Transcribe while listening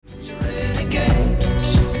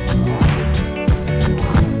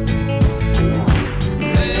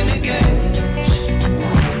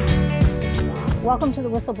Welcome to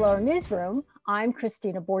the Whistleblower Newsroom. I'm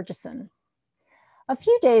Christina Borgeson. A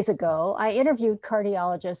few days ago, I interviewed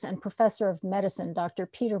cardiologist and professor of medicine, Dr.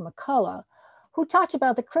 Peter McCullough, who talked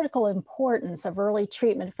about the critical importance of early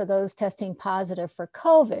treatment for those testing positive for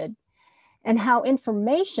COVID and how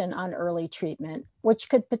information on early treatment, which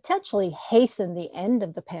could potentially hasten the end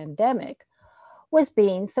of the pandemic, was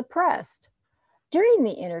being suppressed. During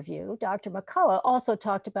the interview, Dr. McCullough also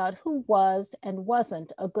talked about who was and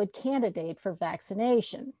wasn't a good candidate for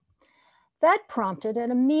vaccination. That prompted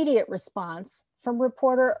an immediate response from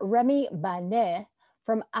reporter Remi Banet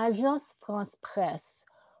from Agence France-Presse,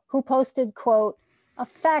 who posted, quote, a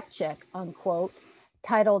fact check, unquote,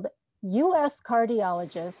 titled, U.S.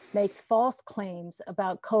 cardiologist makes false claims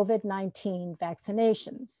about COVID-19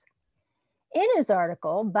 vaccinations. In his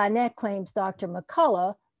article, Banet claims Dr.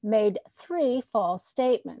 McCullough made 3 false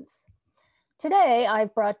statements. Today,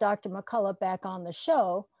 I've brought Dr. McCullough back on the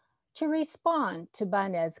show to respond to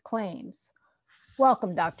Banet's claims.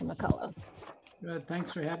 Welcome, Dr. McCullough. Good,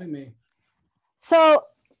 thanks for having me. So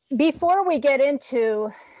before we get into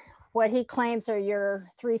what he claims are your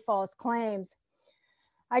 3 false claims,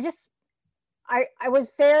 I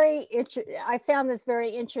found this very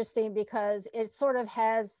interesting because it sort of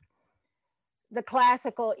has the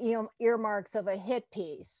classical earmarks of a hit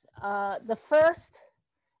piece. The first,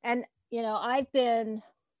 and I've been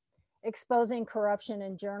exposing corruption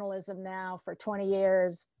in journalism now for 20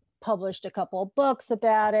 years, published a couple of books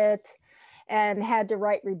about it, and had to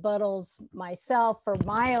write rebuttals myself for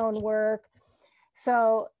my own work.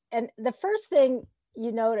 So, and the first thing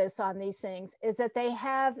you notice on these things is that they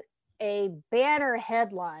have a banner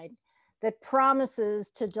headline that promises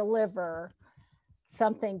to deliver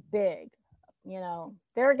something big.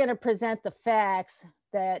 They're going to present the facts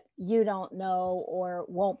that you don't know or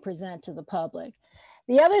won't present to the public.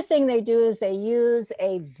 The other thing they do is they use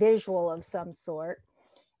a visual of some sort.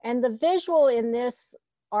 And the visual in this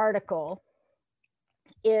article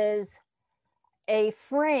is a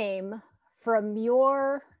frame from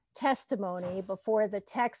your testimony before the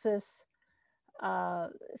Texas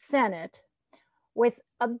Senate with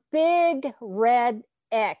a big red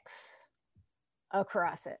X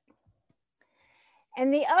across it.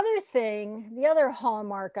 And the other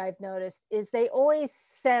hallmark I've noticed is they always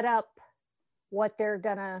set up what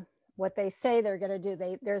they say they're gonna do.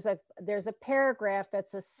 There's a paragraph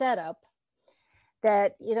that's a setup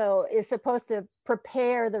that is supposed to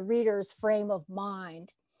prepare the reader's frame of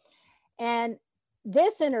mind. And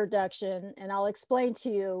this introduction, and I'll explain to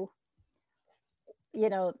you,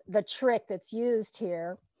 the trick that's used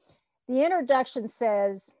here. The introduction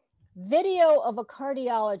says, video of a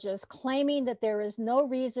cardiologist claiming that there is no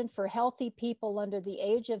reason for healthy people under the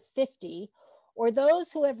age of 50 or those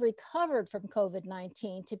who have recovered from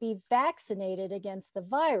COVID-19 to be vaccinated against the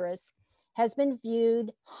virus has been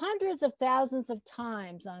viewed hundreds of thousands of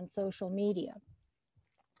times on social media.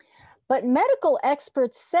 But medical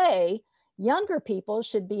experts say younger people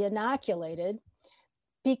should be inoculated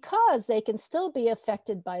because they can still be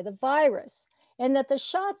affected by the virus, and that the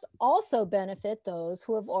shots also benefit those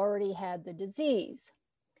who have already had the disease.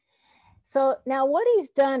 So now what he's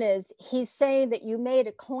done is he's saying that you made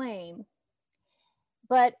a claim,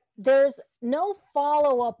 but there's no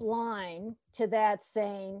follow-up line to that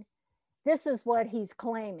saying, this is what he's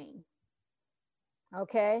claiming,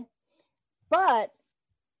 okay? But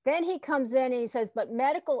then he comes in and he says, but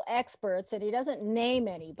medical experts, and he doesn't name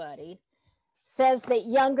anybody, says that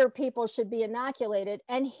younger people should be inoculated.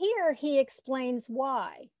 And here he explains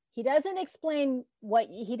why. He doesn't explain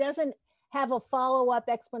he doesn't have a follow-up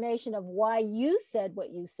explanation of why you said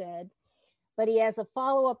what you said, but he has a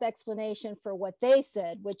follow-up explanation for what they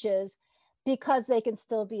said, which is because they can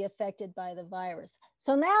still be affected by the virus.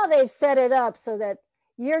 So now they've set it up so that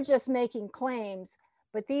you're just making claims,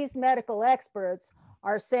 but these medical experts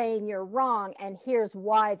are saying you're wrong, and here's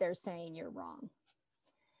why they're saying you're wrong.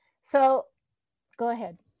 So go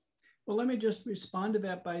ahead. Well, let me just respond to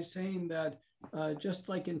that by saying that just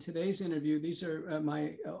like in today's interview, these are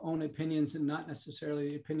my own opinions and not necessarily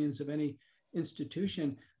the opinions of any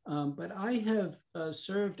institution. But I have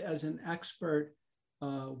served as an expert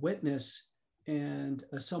witness and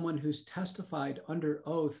someone who's testified under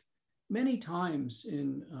oath many times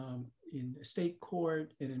in state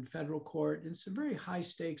court and in federal court, and some very high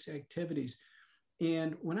stakes activities.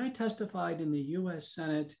 And when I testified in the US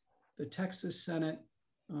Senate, the Texas Senate,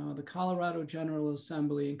 the Colorado General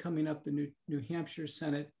Assembly, and coming up the New Hampshire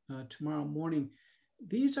Senate tomorrow morning,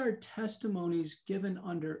 these are testimonies given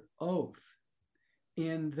under oath,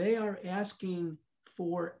 and they are asking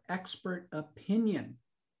for expert opinion.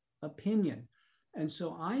 And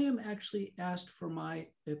so I am actually asked for my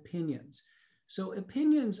opinions. So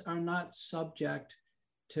opinions are not subject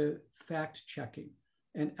to fact checking,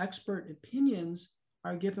 and expert opinions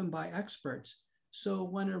are given by experts. So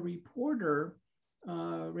when a reporter,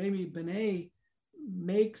 Remi Banet,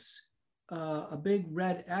 makes a big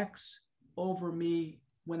red X over me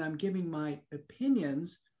when I'm giving my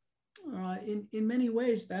opinions, in many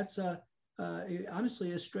ways, that's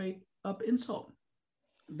honestly a straight up insult.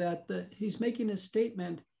 That he's making a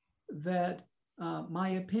statement that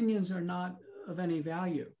my opinions are not of any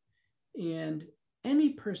value. And any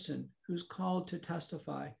person who's called to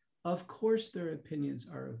testify, of course, their opinions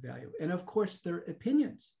are of value. And of course, their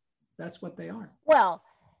opinions, that's what they are. Well,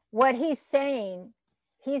 what he's saying,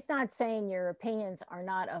 he's not saying your opinions are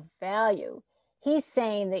not of value. He's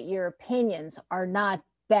saying that your opinions are not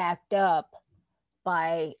backed up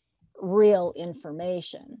by real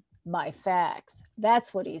information, by facts.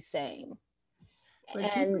 That's what he's saying.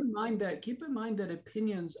 But keep in mind that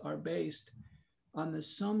opinions are based on the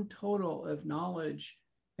sum total of knowledge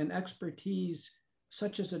and expertise,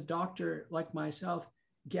 such as a doctor like myself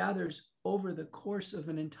gathers over the course of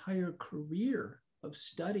an entire career of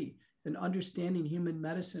study and understanding human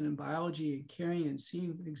medicine and biology and caring and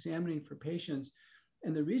seeing and examining for patients.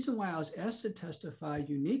 And the reason why I was asked to testify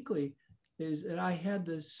uniquely is that I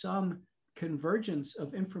had some convergence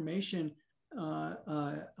of information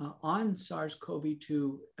on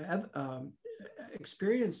SARS-CoV-2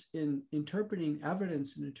 experience in interpreting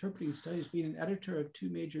evidence and interpreting studies, being an editor of 2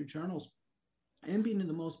 major journals and being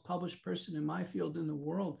the most published person in my field in the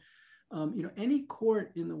world. Any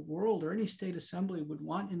court in the world or any state assembly would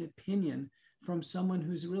want an opinion from someone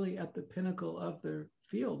who's really at the pinnacle of their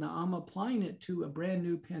field. Now, I'm applying it to a brand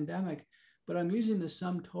new pandemic, but I'm using the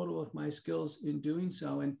sum total of my skills in doing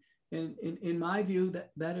so. And in my view,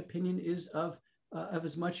 that opinion is of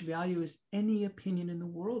as much value as any opinion in the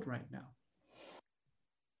world right now.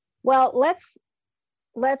 Well,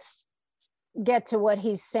 let's get to what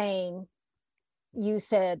he's saying. You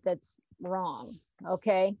said that's wrong,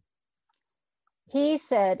 okay? He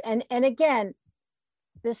said, and again,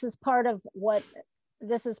 this is part of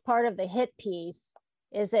the hit piece,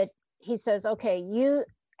 is that he says, okay, you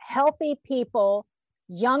healthy people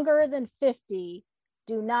younger than 50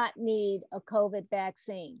 do not need a COVID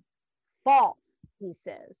vaccine. False, he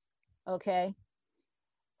says, okay?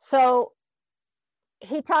 So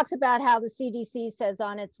he talks about how the CDC says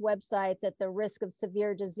on its website that the risk of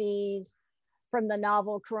severe disease from the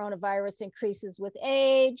novel coronavirus increases with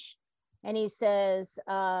age. And he says,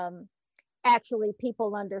 actually,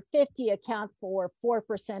 people under 50 account for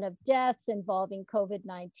 4% of deaths involving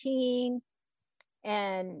COVID-19.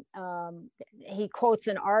 And he quotes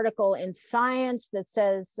an article in Science that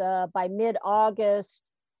says by mid-August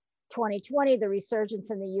 2020, the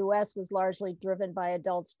resurgence in the US was largely driven by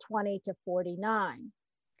adults 20 to 49.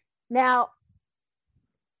 Now,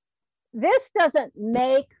 this doesn't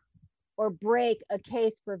make or break a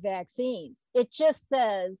case for vaccines. It just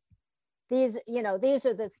says these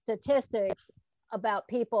are the statistics about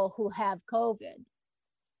people who have COVID.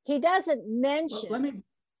 He doesn't mention.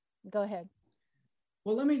 Go ahead.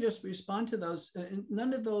 Well, let me just respond to those.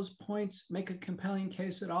 None of those points make a compelling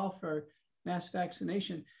case at all for mass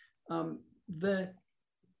vaccination. The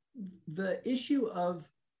issue of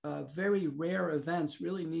very rare events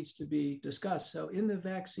really needs to be discussed. So in the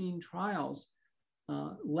vaccine trials,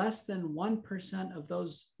 less than 1% of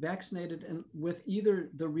those vaccinated and with either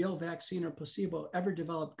the real vaccine or placebo ever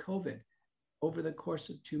developed COVID over the course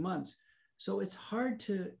of 2 months. So it's hard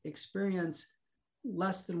to experience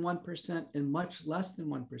less than 1% and much less than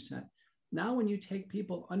 1%. Now, when you take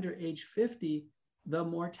people under age 50, the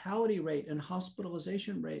mortality rate and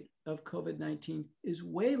hospitalization rate of COVID-19 is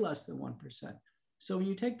way less than 1%. So when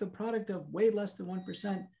you take the product of way less than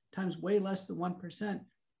 1% times way less than 1%,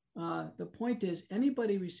 the point is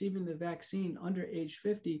anybody receiving the vaccine under age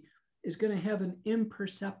 50 is going to have an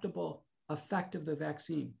imperceptible effect of the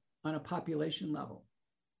vaccine on a population level.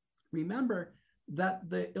 Remember that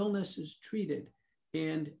the illness is treated.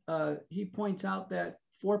 And he points out that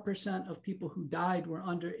 4% of people who died were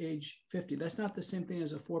under age 50. That's not the same thing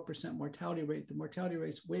as a 4% mortality rate. The mortality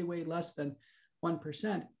rate is way, way less than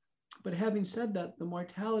 1%. But having said that, the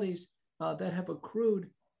mortalities that have accrued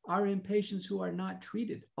are in patients who are not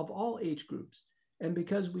treated of all age groups. And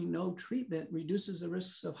because we know treatment reduces the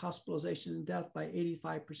risks of hospitalization and death by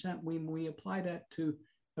 85%, when we apply that to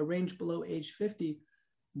a range below age 50,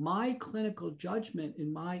 my clinical judgment,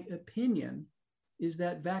 in my opinion, is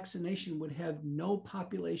that vaccination would have no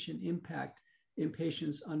population impact in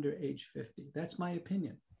patients under age 50. That's my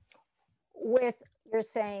opinion. You're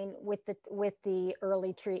saying with the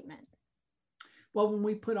early treatment? Well, when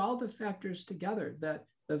we put all the factors together, that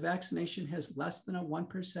the vaccination has less than a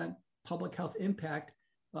 1% public health impact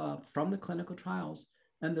from the clinical trials.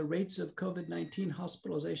 And the rates of COVID-19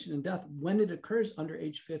 hospitalization and death when it occurs under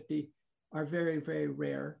age 50 are very, very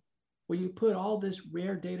rare. When you put all this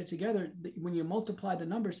rare data together, when you multiply the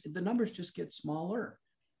numbers just get smaller.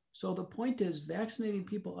 So the point is, vaccinating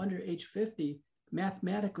people under age 50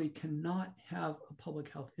 mathematically cannot have a public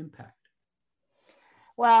health impact.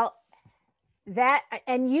 Well,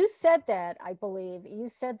 and you said that, I believe, you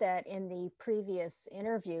said that in the previous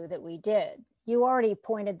interview that we did. You already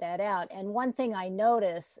pointed that out. And one thing I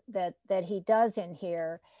notice that he does in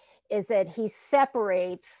here is that he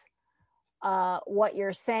separates what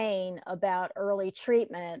you're saying about early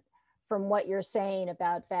treatment from what you're saying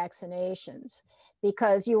about vaccinations.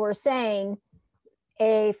 Because you were saying,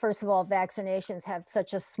 first of all, vaccinations have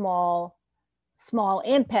such a small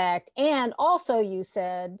impact. And also you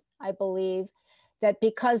said, I believe, that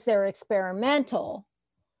because they're experimental,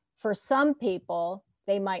 for some people,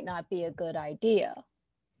 they might not be a good idea.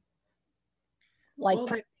 Like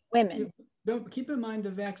women. Keep in mind,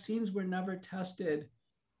 the vaccines were never tested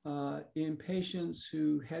in patients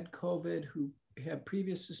who had COVID, who had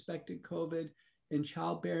previous suspected COVID, in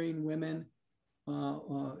childbearing women,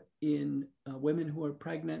 in women who are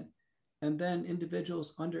pregnant, and then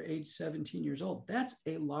individuals under age 17 years old. That's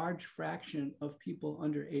a large fraction of people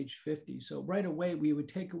under age 50. So right away, we would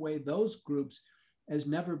take away those groups as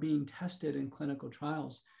never being tested in clinical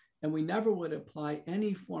trials. And we never would apply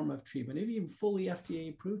any form of treatment, even fully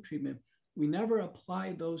FDA approved treatment. We never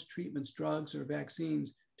apply those treatments, drugs or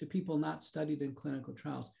vaccines, to people not studied in clinical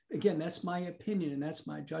trials. Again, that's my opinion and that's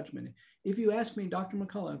my judgment. If you ask me, Dr.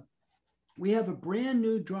 McCullough, we have a brand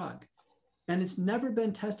new drug and it's never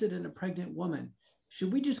been tested in a pregnant woman.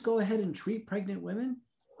 Should we just go ahead and treat pregnant women?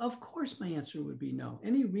 Of course, my answer would be no.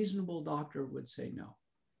 Any reasonable doctor would say no.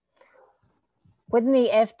 Wouldn't the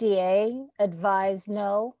FDA advise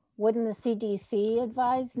no? Wouldn't the CDC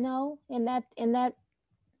advise no in that?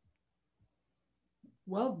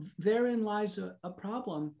 Well, therein lies a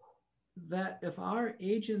problem, that if our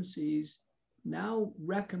agencies now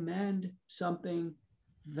recommend something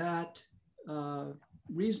that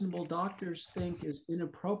reasonable doctors think is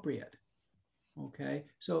inappropriate, okay?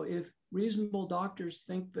 So if reasonable doctors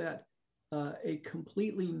think that a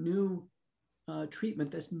completely new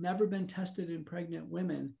treatment that's never been tested in pregnant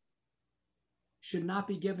women should not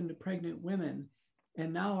be given to pregnant women,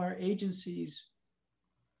 and now our agencies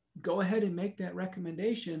go ahead and make that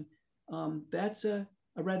recommendation, that's a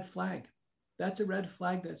red flag. That's a red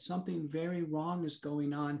flag that something very wrong is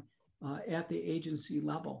going on at the agency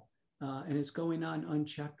level, and it's going on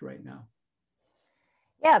unchecked right now.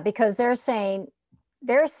 Yeah, because they're saying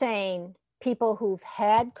people who've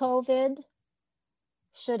had COVID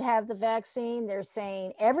should have the vaccine. They're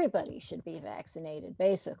saying everybody should be vaccinated,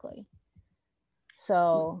 basically.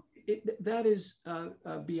 So that is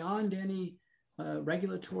beyond any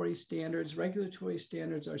regulatory standards. Regulatory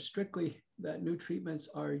standards are strictly that new treatments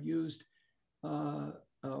are used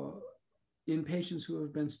in patients who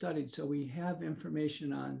have been studied. So we have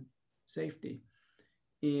information on safety.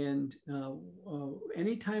 And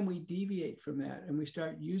anytime we deviate from that and we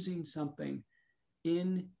start using something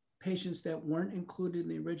in patients that weren't included in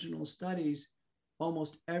the original studies,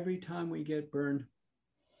 almost every time we get burned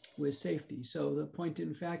with safety. So the point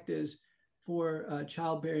in fact is, for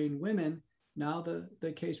childbearing women, now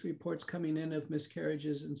the case reports coming in of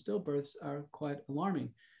miscarriages and stillbirths are quite alarming.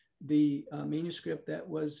 The manuscript that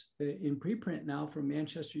was in preprint now from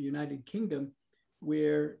Manchester, United Kingdom,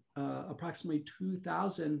 where approximately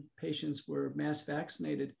 2,000 patients were mass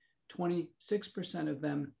vaccinated, 26% of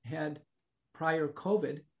them had prior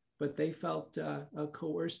COVID, but they felt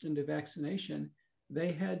coerced into vaccination.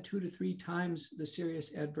 They had 2 to 3 times the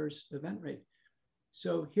serious adverse event rate.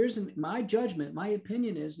 So here's my judgment. My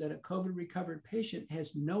opinion is that a COVID recovered patient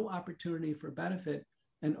has no opportunity for benefit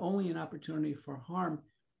and only an opportunity for harm.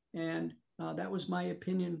 And that was my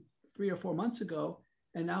opinion 3 or 4 months ago.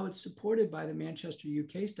 And now it's supported by the Manchester,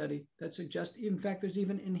 UK study that suggests, in fact, there's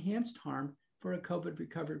even enhanced harm for a COVID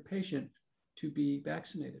recovered patient to be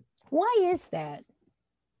vaccinated. Why is that?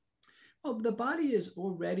 Well, the body has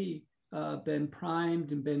already been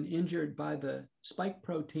primed and been injured by the spike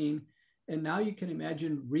protein. And now you can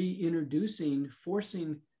imagine reintroducing,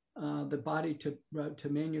 forcing the body to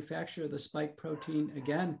manufacture the spike protein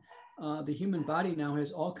again. The human body now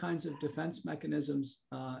has all kinds of defense mechanisms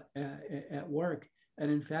at work, and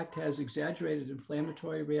in fact has exaggerated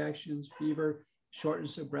inflammatory reactions, fever,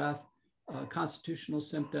 shortness of breath, constitutional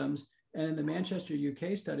symptoms, And in the Manchester,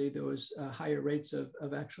 UK study, there was higher rates of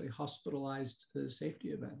actually hospitalized safety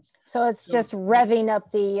events. So it's just revving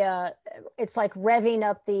up the, it's like revving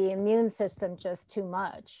up the immune system just too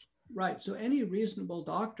much. Right. So any reasonable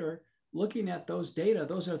doctor looking at those data,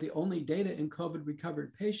 those are the only data in COVID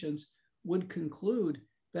recovered patients, would conclude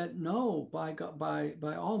that no, by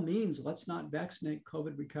all means, let's not vaccinate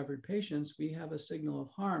COVID recovered patients. We have a signal of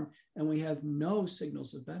harm and we have no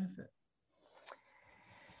signals of benefit.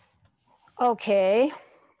 Okay,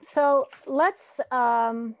 so let's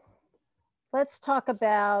talk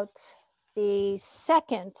about the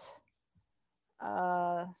second,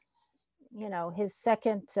 his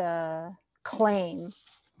second claim.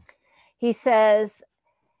 He says,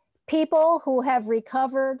 people who have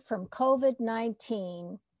recovered from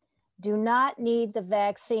COVID-19 do not need the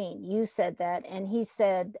vaccine. You said that, and he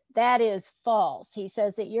said that is false. He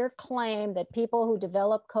says that your claim that people who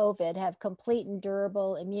develop COVID have complete and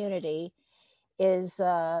durable immunity is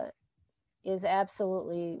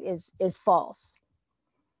absolutely false.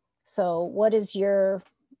 So what is your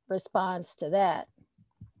response to that?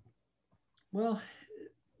 Well,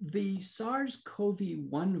 the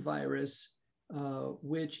SARS-CoV-1 virus,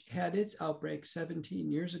 which had its outbreak 17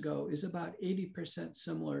 years ago, is about 80%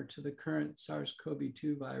 similar to the current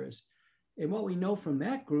SARS-CoV-2 virus. And what we know from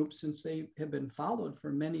that group, since they have been followed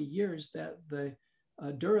for many years, that the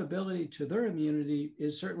durability to their immunity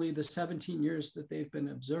is certainly the 17 years that they've been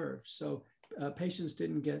observed. So patients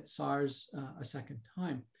didn't get SARS a second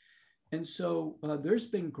time. And so there's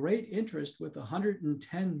been great interest with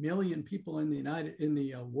 110 million people in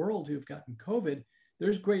the world who've gotten COVID.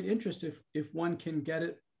 There's great interest if one can get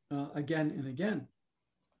it again and again.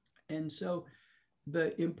 And so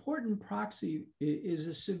the important proxy is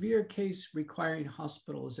a severe case requiring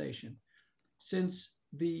hospitalization. Since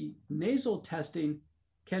the nasal testing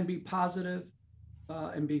can be positive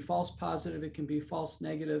and be false positive, it can be false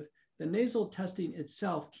negative, the nasal testing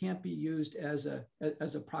itself can't be used as a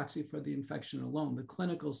proxy for the infection alone. The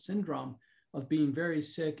clinical syndrome of being very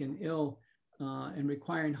sick and ill and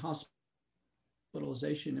requiring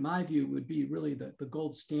hospitalization, in my view, would be really the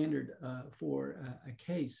gold standard for a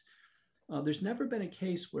case. There's never been a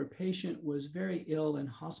case where a patient was very ill and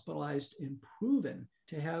hospitalized and proven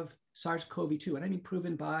to have SARS-CoV-2. And I mean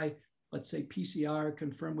proven by, let's say, PCR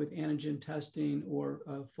confirmed with antigen testing or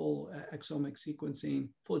full exomic sequencing,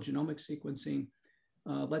 full genomic sequencing,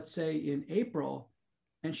 let's say in April.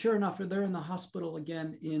 And sure enough, they're in the hospital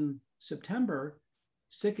again in September,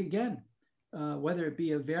 sick again, whether it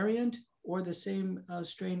be a variant or the same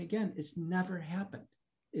strain again. It's never happened.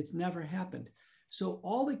 It's never happened. So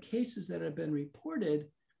all the cases that have been reported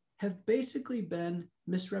have basically been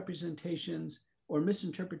misrepresentations or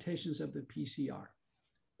misinterpretations of the PCR.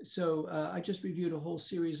 So I just reviewed a whole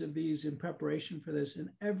series of these in preparation for this, and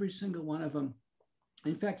every single one of them,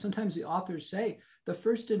 in fact, sometimes the authors say the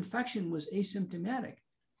first infection was asymptomatic.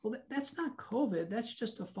 Well, that's not COVID. That's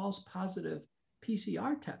just a false positive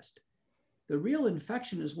PCR test. The real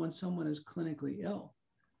infection is when someone is clinically ill.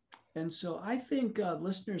 And so I think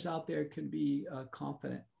listeners out there can be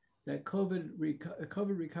confident that COVID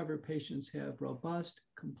recovered patients have robust,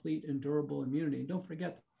 complete, and durable immunity. And don't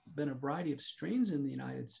forget, there have been a variety of strains in the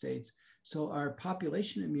United States, so our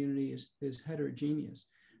population immunity is heterogeneous.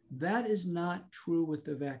 That is not true with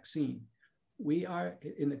the vaccine. We are,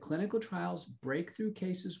 in the clinical trials, breakthrough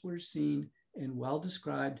cases were seen and well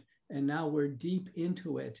described, and now we're deep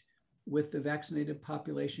into it with the vaccinated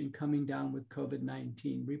population coming down with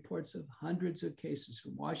COVID-19. Reports of hundreds of cases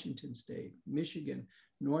from Washington State, Michigan,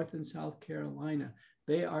 North and South Carolina.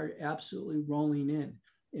 They are absolutely rolling in.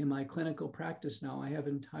 In my clinical practice now, I have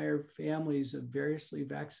entire families of variously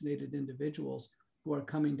vaccinated individuals who are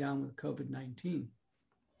coming down with COVID-19.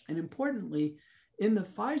 And importantly, in the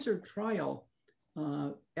Pfizer trial,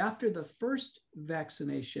 after the first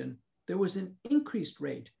vaccination, there was an increased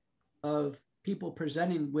rate of people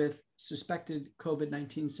presenting with suspected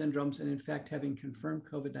COVID-19 syndromes and in fact having confirmed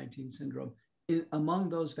COVID-19 syndrome among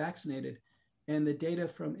those vaccinated. And the data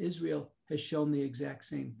from Israel has shown the exact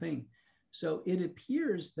same thing. So it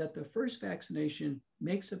appears that the first vaccination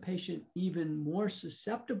makes a patient even more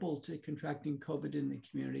susceptible to contracting COVID in the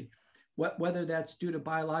community, whether that's due to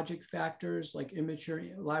biologic factors like immature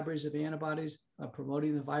libraries of antibodies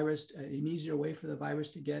promoting the virus, an easier way for the virus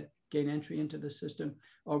to gain entry into the system,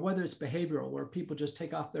 or whether it's behavioral, where people just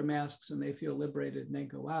take off their masks and they feel liberated and they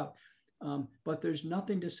go out. But there's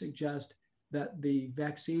nothing to suggest that the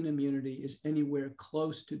vaccine immunity is anywhere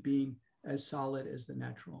close to being as solid as the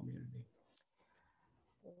natural immunity.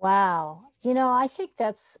 Wow. You know, I think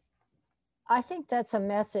that's I think that's a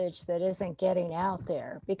message that isn't getting out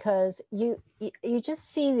there, because you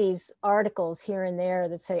just see these articles here and there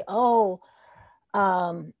that say, oh,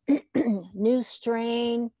 new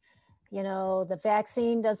strain, you know, the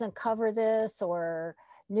vaccine doesn't cover this, or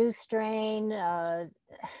new strain.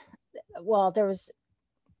 Well, there was,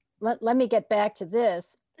 let me get back to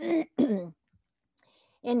this. In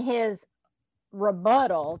his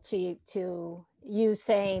rebuttal to you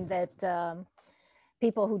saying that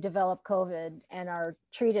people who develop COVID and are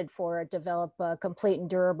treated for it develop complete and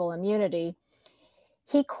durable immunity,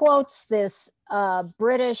 he quotes this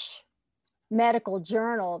British medical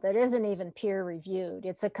journal that isn't even peer reviewed.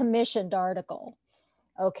 It's a commissioned article,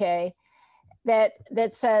 okay, that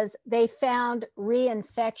says they found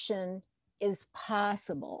reinfection is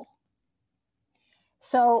possible.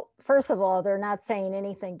 So first of all, they're not saying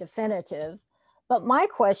anything definitive, but my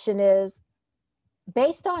question is,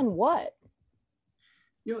 based on what?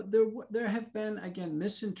 You know, there have been, again,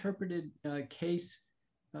 misinterpreted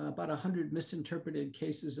about 100 misinterpreted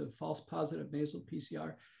cases of false positive nasal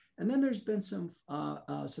PCR. And then there's been some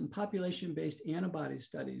population-based antibody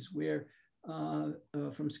studies where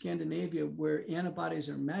from Scandinavia, where antibodies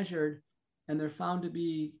are measured and they're found to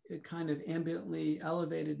be kind of ambiently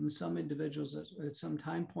elevated in some individuals at some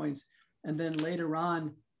time points. And then later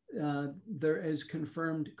on, there is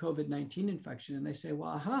confirmed COVID-19 infection. And they say,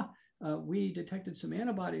 well, aha, we detected some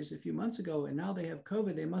antibodies a few months ago, and now they have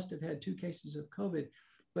COVID. They must have had 2 cases of COVID.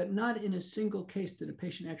 But not in a single case did a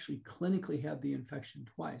patient actually clinically have the infection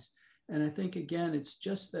twice. And I think, again, it's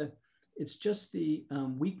just the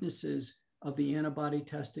weaknesses of the antibody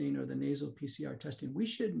testing or the nasal PCR testing. We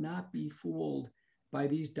should not be fooled by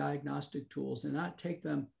these diagnostic tools and not take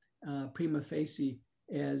them prima facie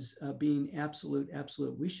as being absolute.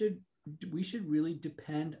 We should really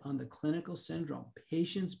depend on the clinical syndrome,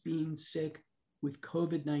 patients being sick with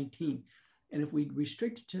COVID-19. And if we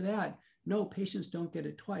restrict it to that, no, patients don't get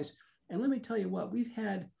it twice. And let me tell you what, we've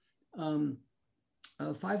had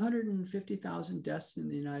 550,000 deaths in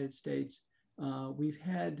the United States. We've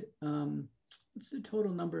had, what's the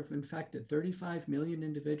total number of infected? 35 million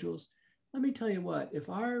individuals. Let me tell you what, if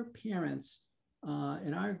our parents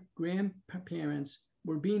and our grandparents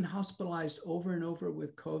were being hospitalized over and over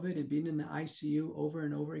with COVID and being in the ICU over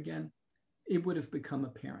and over again, it would have become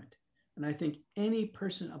apparent. And I think any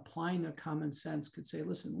person applying their common sense could say,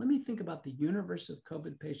 listen, let me think about the universe of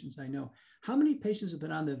COVID patients I know. How many patients have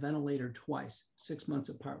been on the ventilator twice, 6 months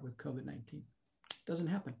apart with COVID-19? Doesn't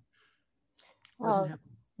happen. Doesn't happen.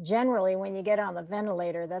 Generally, when you get on the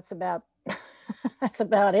ventilator, that's about that's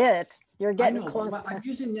about it. You're getting close. I'm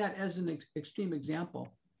using that as an extreme example,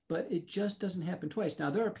 but it just doesn't happen twice. Now,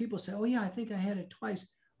 there are people who say, oh yeah, I think I had it twice.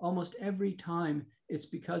 Almost every time it's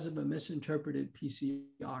because of a misinterpreted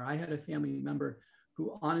PCR. I had a family member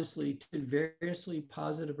who honestly tested variously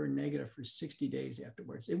positive or negative for 60 days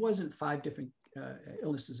afterwards. It wasn't 5 different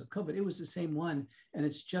illnesses of COVID. It was the same one. And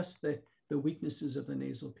it's just the weaknesses of the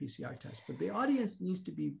nasal PCR test. But the audience needs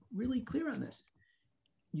to be really clear on this.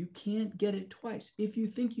 You can't get it twice. If you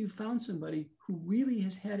think you found somebody who really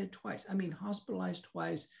has had it twice, I mean, hospitalized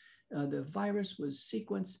twice, the virus was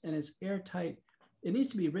sequenced and it's airtight, it needs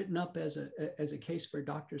to be written up as a case for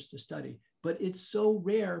doctors to study. But it's so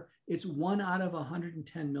rare, it's 1 out of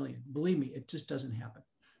 110 million. Believe me, it just doesn't happen.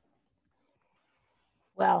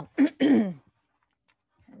 Well,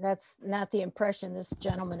 that's not the impression this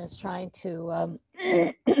gentleman is trying to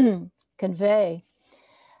convey.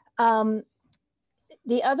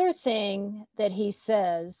 The other thing that he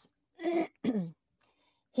says,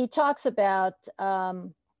 he talks about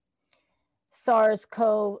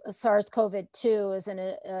SARS-CoV-2 is an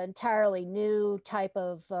entirely new type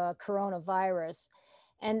of coronavirus.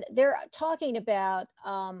 And they're talking about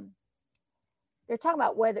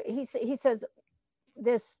whether, he says,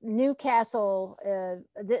 this Newcastle, in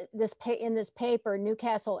this paper,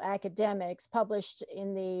 Newcastle Academics published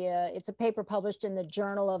in the, it's a paper published in the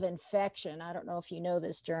Journal of Infection. I don't know if you know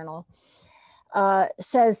this journal,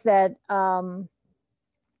 says that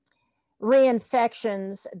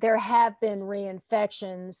reinfections, there have been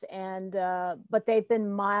reinfections, and but they've been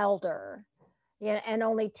milder, and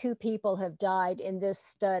only 2 people have died in this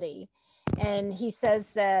study. And he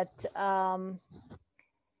says that,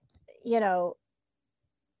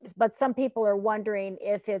 but some people are wondering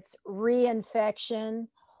if it's reinfection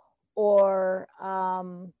or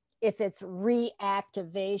if it's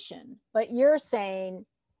reactivation. But you're saying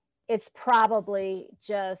it's probably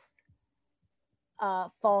just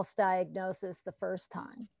false diagnosis the first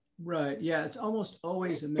time. Right. Yeah. It's almost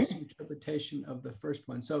always a misinterpretation of the first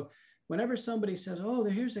one. So whenever somebody says, oh,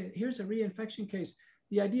 here's a reinfection case,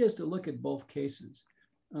 the idea is to look at both cases.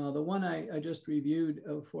 The one I just reviewed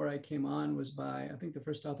before I came on was by, I think the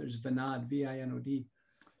first author is Vinod, V-I-N-O-D.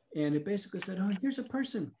 And it basically said, oh, here's a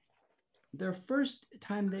person. Their first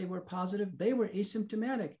time they were positive, they were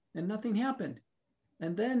asymptomatic and nothing happened.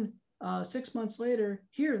 And then 6 months later,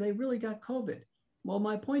 here, they really got COVID. Well,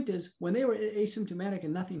 my point is, when they were asymptomatic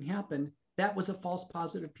and nothing happened, that was a false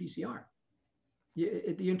positive PCR.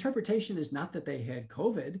 The interpretation is not that they had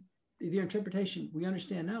COVID. The interpretation we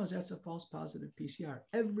understand now is that's a false positive PCR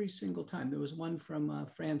every single time. There was one from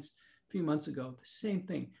France a few months ago, the same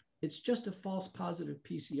thing. It's just a false positive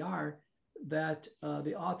PCR that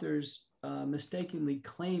the authors mistakenly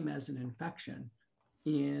claim as an infection.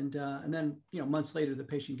 And then, months later, the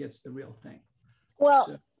patient gets the real thing. Well,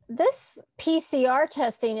 so this PCR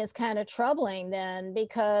testing is kind of troubling then,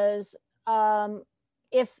 because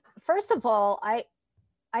if, first of all, I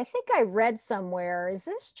think I read somewhere, is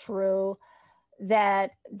this true,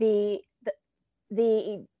 that the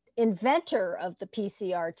inventor of the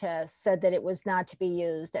PCR test said that it was not to be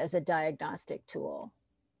used as a diagnostic tool?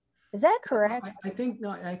 Is that correct? I think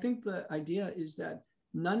the idea is that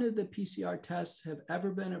none of the PCR tests have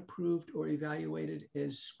ever been approved or evaluated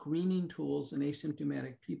as screening tools in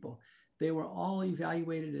asymptomatic people. They were all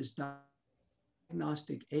evaluated as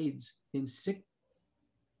diagnostic aids in sick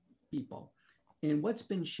people. And what's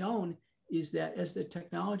been shown is that as the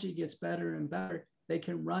technology gets better and better, they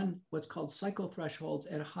can run what's called cycle thresholds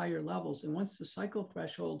at higher levels. And once the cycle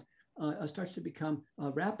threshold starts to become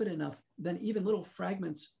rapid enough, then even little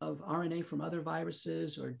fragments of RNA from other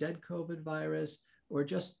viruses or dead COVID virus, or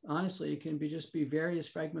just honestly, it can just be various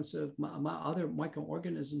fragments of other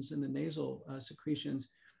microorganisms in the nasal secretions,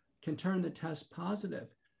 can turn the test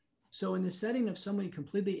positive. So in the setting of somebody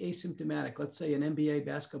completely asymptomatic, let's say an NBA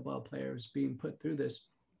basketball player is being put through this,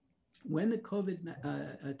 when the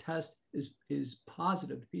COVID test is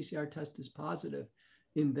positive, the PCR test is positive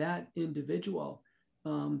in that individual,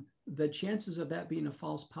 the chances of that being a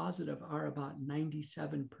false positive are about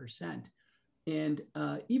 97%. And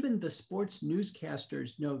even the sports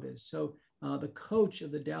newscasters know this. So the coach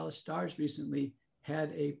of the Dallas Stars recently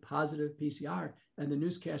had a positive PCR, and the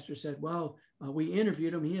newscaster said, well, we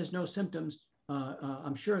interviewed him, he has no symptoms.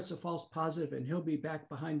 I'm sure it's a false positive and he'll be back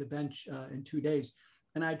behind the bench in 2 days.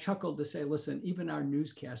 And I chuckled to say, listen, even our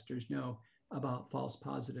newscasters know about false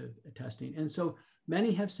positive testing. And so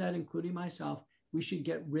many have said, including myself, we should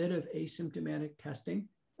get rid of asymptomatic testing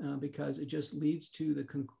because it just leads to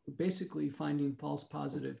basically finding false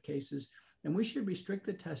positive cases. And we should restrict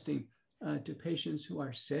the testing to patients who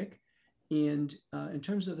are sick. And in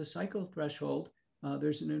terms of the cycle threshold,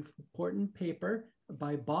 there's an important paper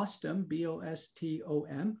by Boston,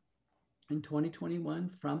 B-O-S-T-O-M, in 2021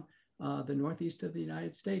 from the Northeast of the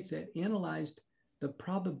United States that analyzed the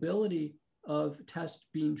probability of tests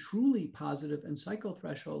being truly positive and cycle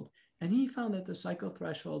threshold. And he found that the cycle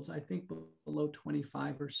thresholds, I think below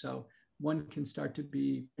 25 or so, one can start to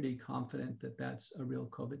be pretty confident that that's a real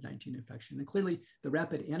COVID-19 infection. And clearly the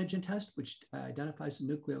rapid antigen test, which identifies the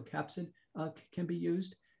nucleocapsid, can be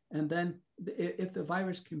used. And then if the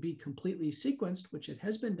virus can be completely sequenced, which it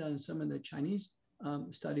has been done in some of the Chinese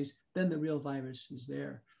studies, then the real virus is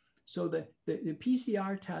there. So the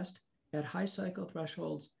PCR test at high cycle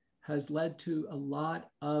thresholds has led to a lot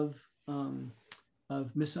of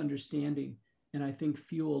misunderstanding, and I think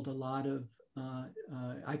fueled a lot of,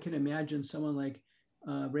 I can imagine someone like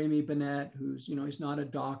Remi Banet, who's, he's not a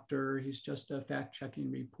doctor, he's just a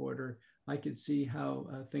fact-checking reporter. I could see how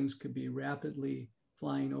things could be rapidly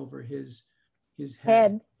flying over his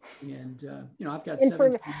head. And, I've got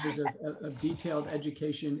 17 years of detailed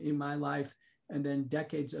education in my life, and then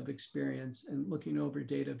decades of experience and looking over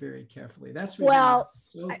data very carefully. That's the reason I'm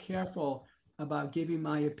so careful about giving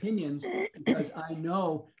my opinions, because I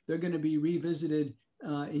know they're going to be revisited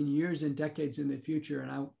in years and decades in the future. And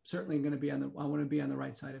I'm certainly going to be I want to be on the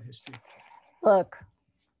right side of history. Look,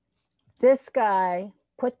 this guy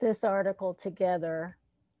put this article together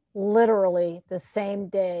literally the same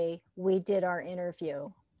day we did our interview.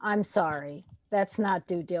 I'm sorry, that's not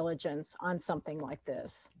due diligence on something like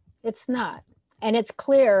this. It's not. And it's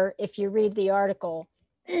clear if you read the article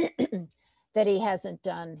that he hasn't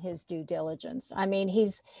done his due diligence. I mean,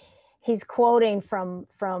 he's quoting from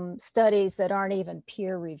studies that aren't even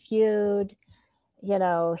peer reviewed.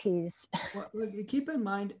 Well, keep in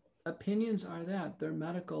mind, opinions are that, they're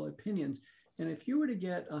medical opinions. And if you were to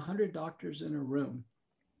get 100 doctors in a room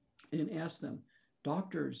and ask them,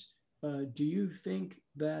 doctors, do you think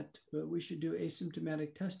that we should do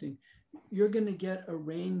asymptomatic testing? You're going to get a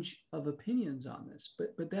range of opinions on this,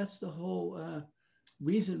 but that's the whole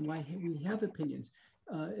reason why we have opinions.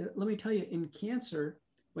 Let me tell you, in cancer,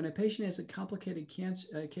 when a patient has a complicated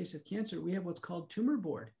case of cancer, we have what's called tumor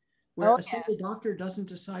board, where Oh, a single doctor doesn't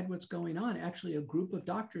decide what's going on. Actually, a group of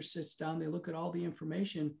doctors sits down, they look at all the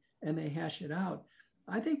information, and they hash it out.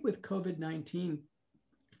 I think with COVID-19,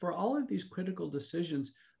 for all of these critical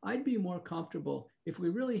decisions, I'd be more comfortable if we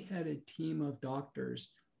really had a team of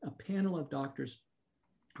doctors, a panel of doctors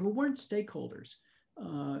who weren't stakeholders.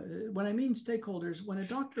 When I mean stakeholders, when a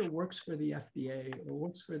doctor works for the FDA or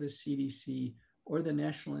works for the CDC or the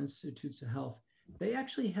National Institutes of Health, they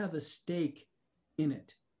actually have a stake in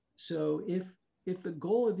it. So if the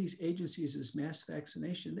goal of these agencies is mass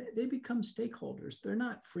vaccination, they become stakeholders. They're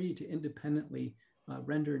not free to independently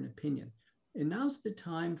render an opinion. And now's the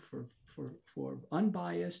time for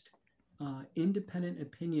unbiased, independent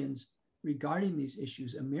opinions regarding these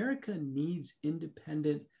issues. America needs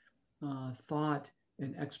independent thought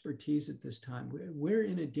and expertise at this time. We're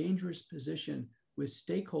in a dangerous position with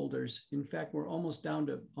stakeholders. In fact, we're almost down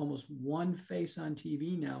to almost one face on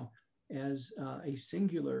TV now as a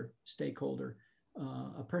singular stakeholder,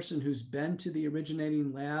 a person who's been to the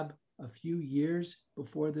originating lab a few years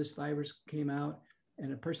before this virus came out,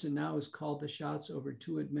 and a person now has called the shots over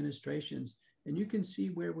 2 administrations. And you can see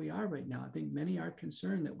where we are right now. I think many are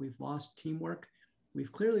concerned that we've lost teamwork.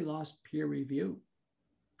 We've clearly lost peer review.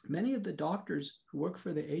 Many of the doctors who work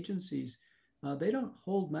for the agencies, they don't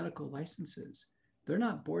hold medical licenses. They're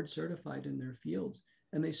not board certified in their fields,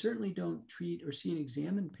 and they certainly don't treat or see and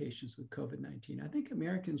examine patients with COVID-19. I think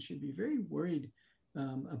Americans should be very worried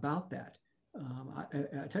about that.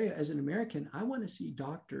 I tell you, as an American, I want to see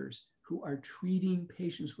doctors who are treating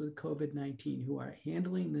patients with COVID-19, who are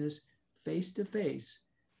handling this face-to-face,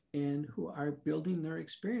 and who are building their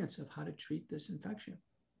experience of how to treat this infection.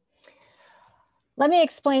 let me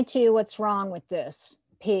explain to you what's wrong with this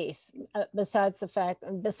piece, besides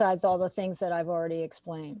all the things that I've already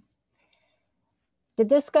explained. Did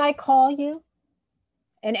this guy call you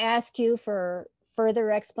and ask you for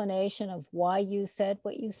further explanation of why you said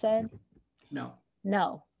what you said? No.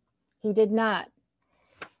 No, he did not.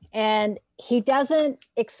 And he doesn't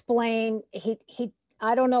explain,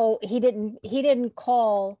 I don't know, he didn't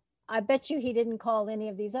call, I bet you he didn't call any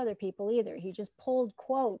of these other people either. He just pulled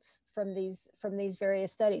quotes from these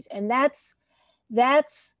various studies. And that's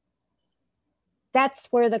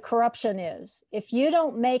where the corruption is. If you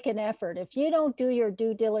don't make an effort, if you don't do your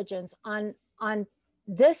due diligence on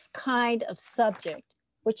this kind of subject,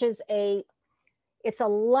 which is it's a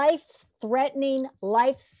life-threatening,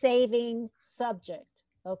 life-saving subject,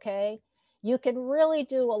 okay? You can really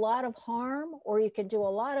do a lot of harm, or you can do a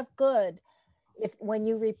lot of good when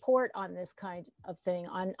you report on this kind of thing,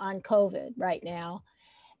 on COVID right now.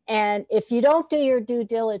 And if you don't do your due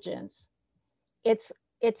diligence, it's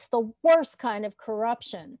the worst kind of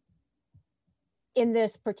corruption in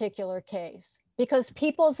this particular case, because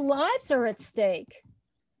people's lives are at stake.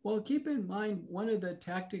 Well, keep in mind, one of the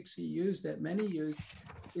tactics he used, that many use,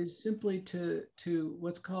 is simply to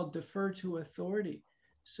what's called defer to authority.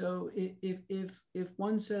 So if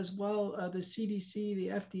one says, well, the CDC, the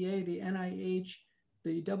FDA, the NIH,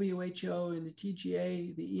 the WHO, and the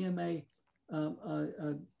TGA, the EMA,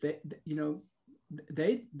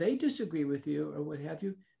 they disagree with you or what have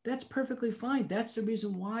you, that's perfectly fine. That's the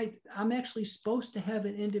reason why I'm actually supposed to have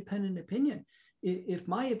an independent opinion. If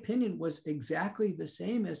my opinion was exactly the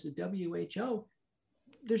same as the WHO,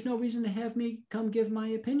 there's no reason to have me come give my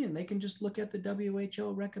opinion. They can just look at the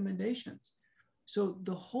WHO recommendations. So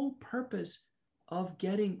the whole purpose of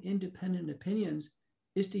getting independent opinions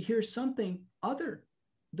is to hear something other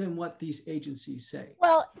than what these agencies say.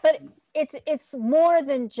 Well, but it's more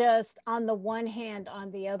than just on the one hand, on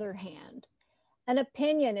the other hand. An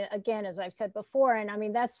opinion, again, as I've said before, and I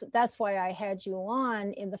mean, that's why I had you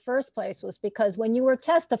on in the first place, was because when you were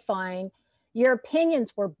testifying, your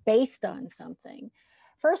opinions were based on something.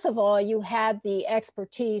 First of all, you had the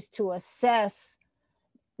expertise to assess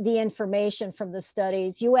the information from the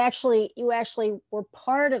studies. You actually were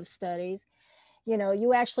part of studies. You know,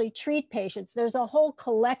 you actually treat patients. There's a whole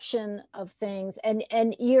collection of things, and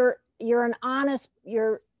you're being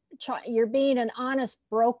an honest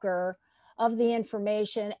broker of the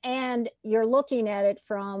information, and you're looking at it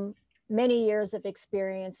from many years of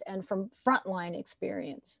experience and from frontline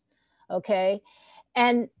experience. Okay,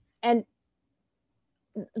 and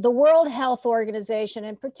the World Health Organization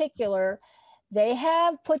in particular, they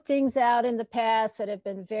have put things out in the past that have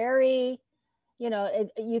been very,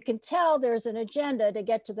 you can tell there's an agenda to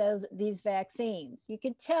get to these vaccines. You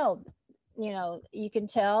can tell,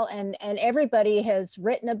 and everybody has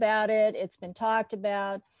written about it. It's been talked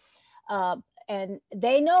about. And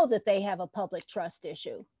they know that they have a public trust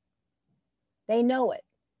issue. They know it.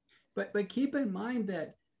 But keep in mind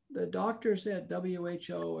that the doctors at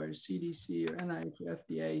WHO or CDC or NIH or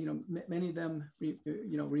FDA, you know, many of them,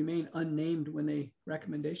 remain unnamed when the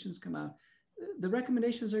recommendations come out. The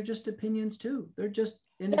recommendations are just opinions too. They're just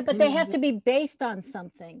but they have to be based on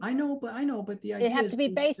something. I know, but the idea they have to be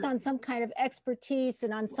based on some kind of expertise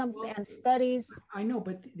and on and studies. I know,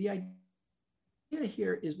 but the idea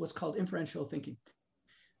here is what's called inferential thinking.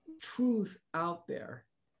 Truth out there,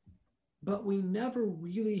 but we never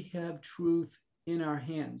really have truth in our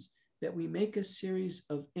hands, that we make a series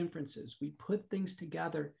of inferences. We put things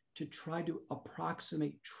together to try to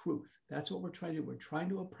approximate truth. That's what we're trying to do. We're trying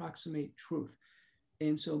to approximate truth.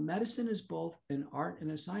 And so medicine is both an art and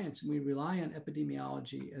a science, and we rely on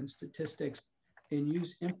epidemiology and statistics and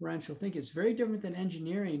use inferential thinking. It's very different than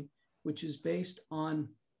engineering, which is based on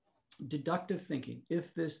deductive thinking.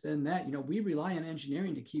 If this, then that. You know, we rely on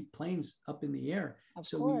engineering to keep planes up in the air. Of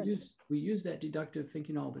course. we use that deductive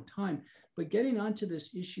thinking all the time. But getting onto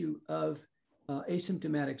this issue of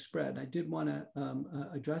asymptomatic spread, I did want to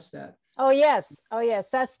address that. Oh yes,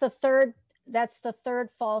 that's the third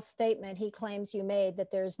false statement he claims you made,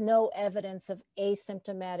 that there's no evidence of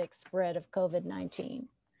asymptomatic spread of COVID-19.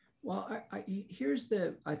 Well, here's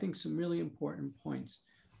I think some really important points.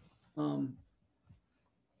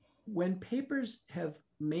 When papers have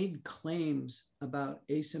made claims about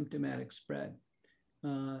asymptomatic spread,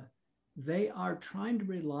 they are trying to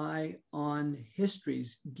rely on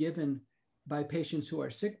histories given by patients who are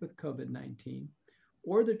sick with COVID-19,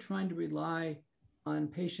 or they're trying to rely on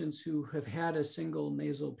patients who have had a single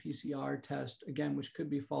nasal PCR test, again, which could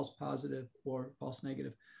be false positive or false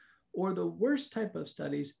negative. Or the worst type of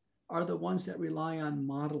studies are the ones that rely on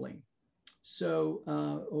modeling. So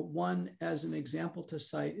one, as an example to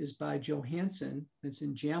cite, is by Johansson. It's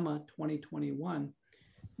in JAMA 2021,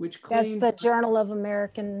 which claimed— That's the Journal of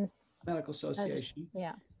American Medical Association,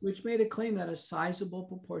 yeah, which made a claim that a sizable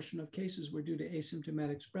proportion of cases were due to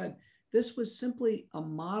asymptomatic spread. This was simply a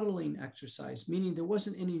modeling exercise, meaning there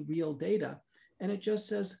wasn't any real data. And it just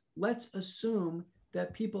says, let's assume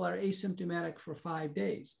that people are asymptomatic for 5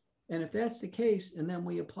 days. And if that's the case, and then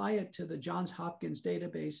we apply it to the Johns Hopkins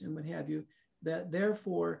database and what have you, that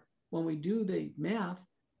therefore, when we do the math,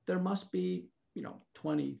 there must be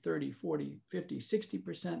 20, 30, 40, 50,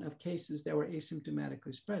 60% of cases that were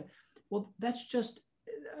asymptomatically spread. Well, that's just,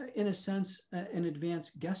 in a sense, an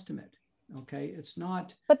advanced guesstimate. Okay, it's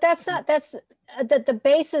not. But that's not. That's the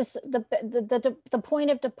basis. The point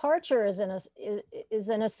of departure is an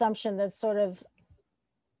assumption that's sort of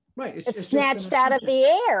right. It's snatched out of the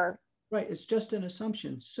air. Right. It's just an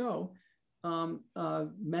assumption. So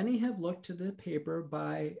many have looked to the paper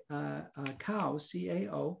by CAO,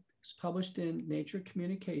 C-A-O. It's published in Nature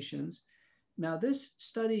Communications. Now, this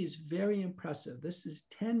study is very impressive. This is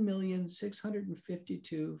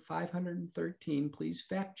 10,652,513. Please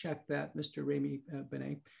fact check that, Mr. Remi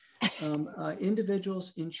Banet.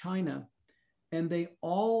 Individuals in China, and they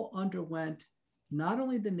all underwent not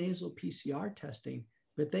only the nasal PCR testing,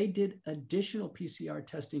 but they did additional PCR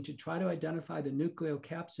testing to try to identify the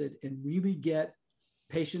nucleocapsid and really get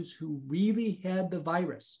patients who really had the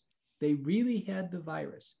virus. They really had the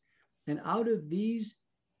virus. And out of these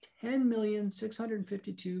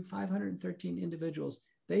 10,652,513 individuals,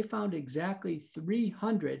 they found exactly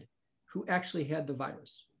 300 who actually had the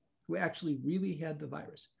virus, who actually really had the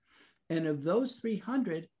virus. And of those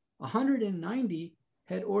 300, 190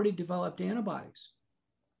 had already developed antibodies.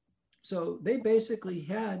 So they basically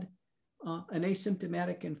had an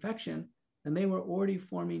asymptomatic infection, and they were already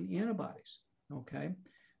forming antibodies, okay?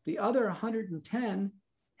 The other 110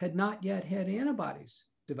 had not yet had antibodies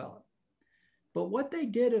developed. But what they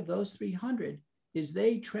did of those 300 is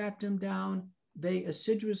they tracked them down. They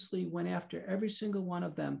assiduously went after every single one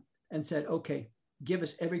of them and said, okay, give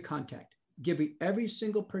us every contact. Give me every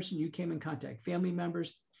single person you came in contact, family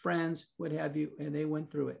members, friends, what have you, and they went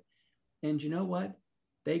through it. And you know what?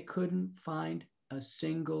 They couldn't find a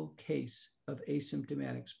single case of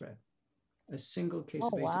asymptomatic spread. A single case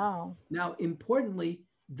of asymptomatic. Wow. Now, importantly,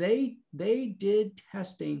 they did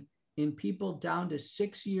testing in people down to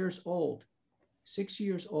 6 years old. 6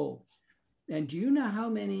 years old. And do you know how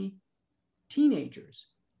many teenagers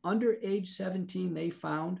under age 17 they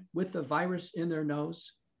found with the virus in their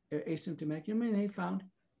nose, asymptomatic? You know how many they found?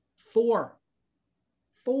 4.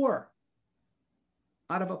 4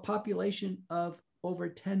 out of a population of over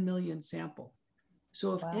 10 million sample.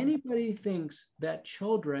 So if anybody thinks that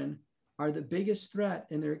children are the biggest threat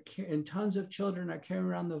and tons of children are carrying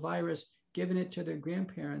around the virus, giving it to their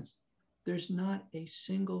grandparents, there's not a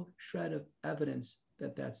single shred of evidence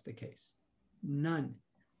that that's the case. None.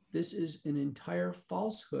 This is an entire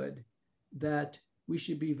falsehood that we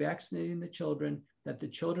should be vaccinating the children, that the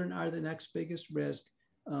children are the next biggest risk,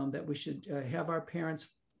 that we should have our parents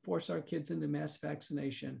force our kids into mass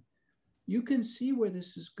vaccination. You can see where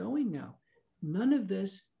this is going now. None of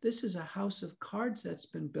this is a house of cards that's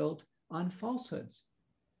been built on falsehoods.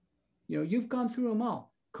 You know, you've gone through them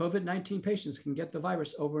all. COVID-19 patients can get the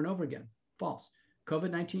virus over and over again. False.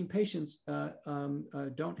 COVID-19 patients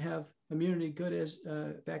don't have immunity good as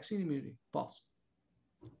vaccine immunity. False.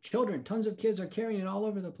 Children, tons of kids are carrying it all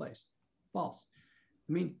over the place. False.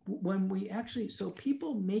 I mean, when we actually, so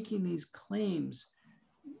people making these claims,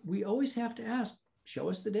 we always have to ask, show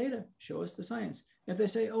us the data, show us the science. If they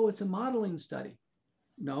say, oh, it's a modeling study.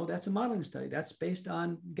 No, that's a modeling study. That's based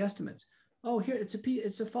on guesstimates. Oh, here,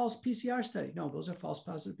 it's a false PCR study. No, those are false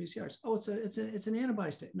positive PCRs. Oh, it's an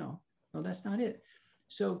antibody study. No, that's not it.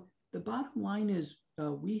 So the bottom line is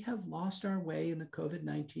we have lost our way in the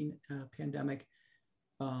COVID-19 pandemic.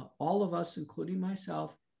 All of us, including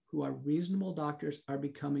myself, who are reasonable doctors, are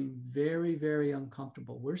becoming very, very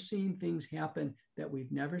uncomfortable. We're seeing things happen that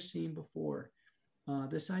we've never seen before.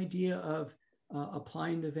 This idea of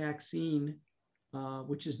applying the vaccine,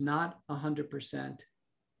 which is not 100%,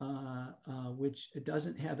 which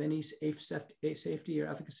doesn't have any safety or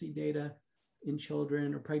efficacy data in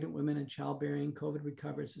children or pregnant women and childbearing, COVID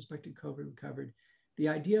recovered, suspected COVID recovered. The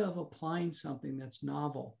idea of applying something that's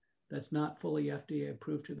novel, that's not fully FDA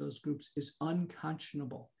approved to those groups is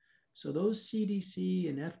unconscionable. So those CDC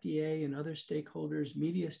and FDA and other stakeholders,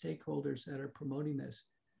 media stakeholders that are promoting this,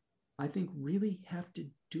 I think really have to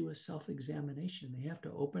do a self-examination. They have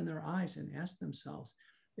to open their eyes and ask themselves,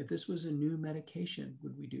 if this was a new medication,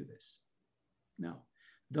 would we do this? No.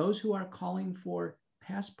 Those who are calling for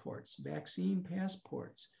passports, vaccine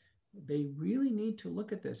passports, they really need to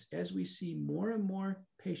look at this as we see more and more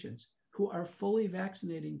patients who are fully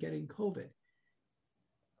vaccinated getting COVID.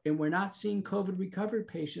 And we're not seeing COVID recovered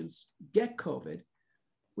patients get COVID.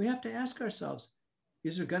 We have to ask ourselves,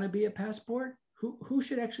 is there going to be a passport? Who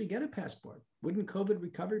should actually get a passport? Wouldn't COVID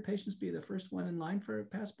recovered patients be the first one in line for a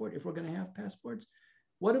passport if we're going to have passports?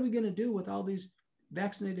 What are we going to do with all these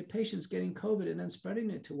vaccinated patients getting COVID and then spreading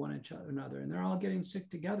it to one another, and they're all getting sick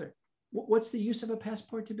together? What's the use of a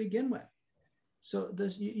passport to begin with? So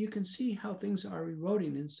you can see how things are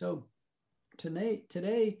eroding. And so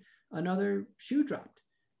today another shoe dropped.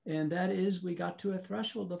 And that is, we got to a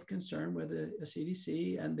threshold of concern where the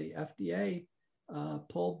CDC and the FDA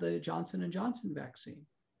pulled the Johnson & Johnson vaccine.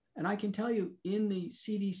 And I can tell you, in the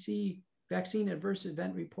CDC vaccine adverse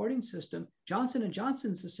event reporting system, Johnson &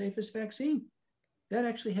 Johnson's the safest vaccine. That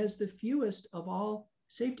actually has the fewest of all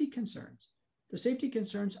safety concerns. The safety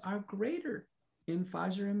concerns are greater in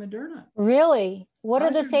Pfizer and Moderna. Really? What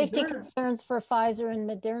are the safety concerns for Pfizer and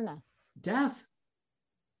Moderna? Death.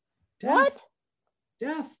 What?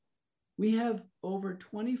 Death. We have over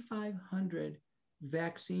 2,500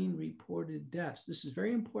 vaccine reported deaths. This is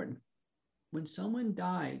very important. When someone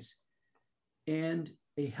dies and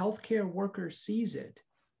a healthcare worker sees it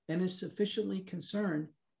and is sufficiently concerned,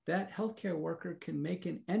 that healthcare worker can make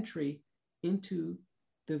an entry into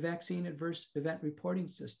the vaccine adverse event reporting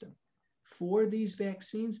system. For these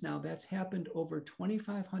vaccines now, that's happened over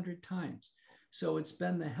 2,500 times. So it's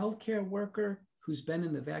been the healthcare worker who's been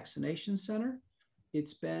in the vaccination center.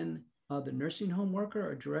 It's been the nursing home worker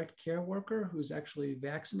or direct care worker who's actually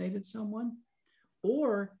vaccinated someone,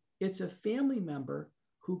 or it's a family member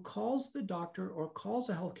who calls the doctor or calls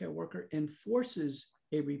a healthcare worker and forces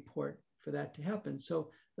a report for that to happen.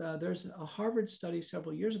 So there's a Harvard study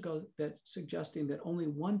several years ago that suggesting that only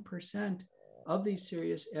 1% of these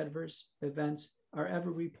serious adverse events are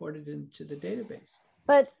ever reported into the database.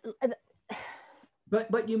 But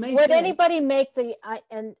you may would say, anybody make the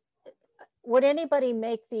would anybody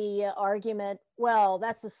make the argument, well,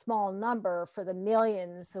 that's a small number for the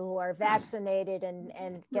millions who are vaccinated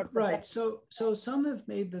and get the right. So some have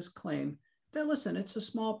made this claim that, listen, it's a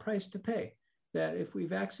small price to pay, that if we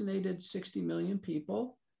vaccinated 60 million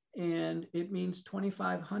people and it means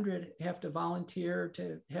 2,500 have to volunteer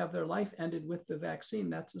to have their life ended with the vaccine,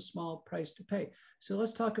 that's a small price to pay. So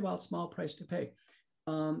let's talk about small price to pay.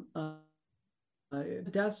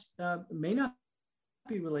 Deaths may not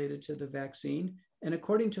be related to the vaccine. And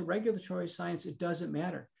according to regulatory science, it doesn't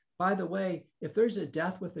matter. By the way, if there's a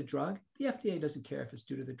death with a drug, the FDA doesn't care if it's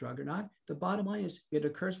due to the drug or not. The bottom line is it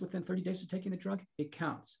occurs within 30 days of taking the drug, it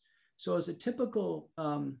counts. So as a typical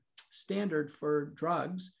standard for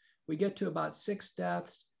drugs, we get to about 6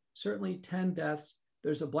 deaths, certainly 10 deaths.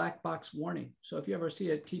 There's a black box warning. So if you ever see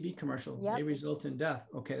a TV commercial, may result in death.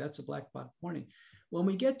 Okay, that's a black box warning. When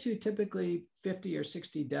we get to typically 50 or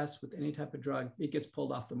 60 deaths with any type of drug, it gets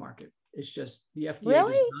pulled off the market. It's just the FDA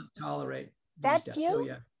does not tolerate That deaths. few? Oh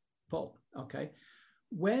yeah, pulled. Okay.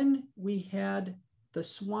 When we had the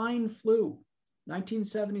swine flu,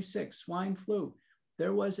 1976 swine flu,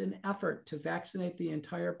 there was an effort to vaccinate the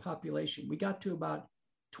entire population. We got to about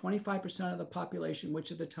 25% of the population,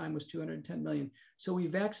 which at the time was 210 million. So we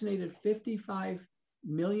vaccinated 55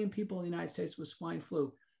 million people in the United States with swine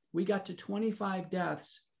flu. We got to 25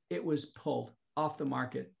 deaths. It was pulled off the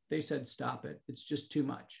market. They said, stop it. It's just too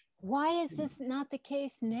much. Why is this not the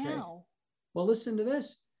case now? Okay. Well, listen to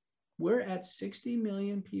this. We're at 60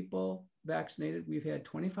 million people vaccinated. We've had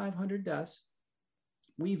 2,500 deaths.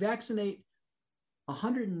 We vaccinate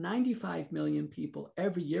 195 million people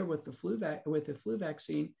every year with the flu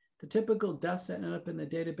vaccine. The typical deaths that end up in the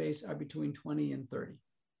database are between 20 and 30.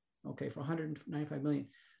 Okay, for 195 million.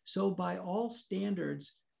 So by all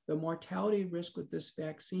standards, the mortality risk with this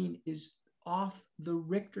vaccine is off the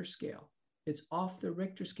Richter scale. It's off the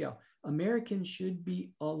Richter scale. Americans should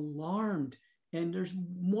be alarmed. And there's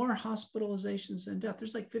more hospitalizations than death.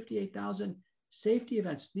 There's like 58,000 safety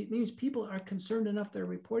events. It means people are concerned enough they're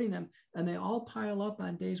reporting them, and they all pile up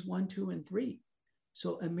on days 1, 2, and 3.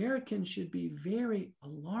 So Americans should be very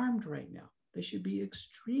alarmed right now. They should be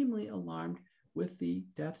extremely alarmed with the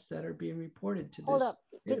deaths that are being reported to this. Hold up.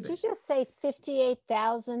 Did you just say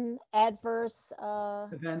 58,000 adverse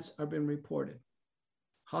events are being reported?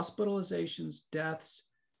 Hospitalizations, deaths,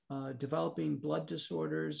 developing blood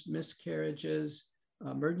disorders, miscarriages,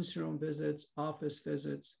 emergency room visits, office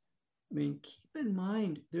visits. I mean, keep in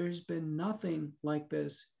mind, there's been nothing like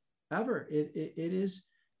this ever. It is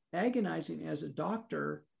agonizing as a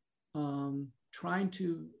doctor trying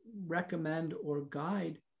to recommend or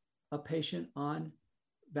guide a patient on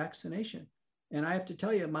vaccination. And I have to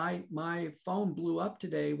tell you, my phone blew up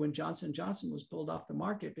today when Johnson & Johnson was pulled off the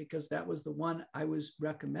market, because that was the one I was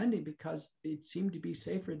recommending, because it seemed to be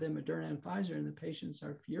safer than Moderna and Pfizer, and the patients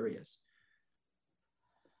are furious.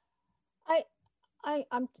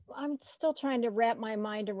 I'm still trying to wrap my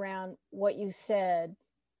mind around what you said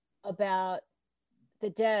about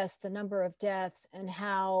the deaths, the number of deaths, and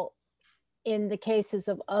how in the cases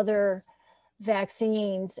of other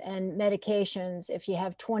vaccines and medications, if you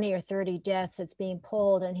have 20 or 30 deaths, it's being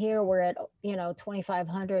pulled. And here we're at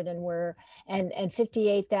 2,500 and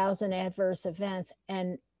 58,000 adverse events,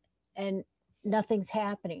 and nothing's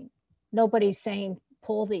happening. Nobody's saying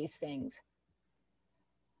pull these things.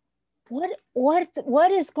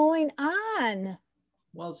 What is going on?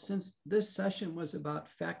 Well, since this session was about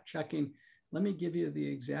fact checking, let me give you the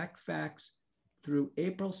exact facts through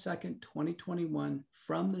April 2nd, 2021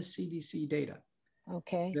 from the CDC data.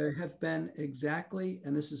 Okay. There have been exactly,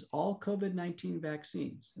 and this is all COVID-19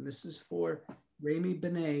 vaccines, and this is for Remi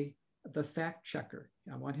Banet, the fact checker.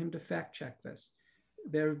 I want him to fact check this.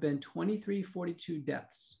 There have been 2342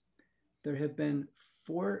 deaths. There have been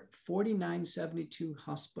 4972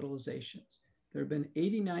 hospitalizations. There have been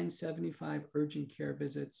 8975 urgent care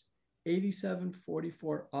visits,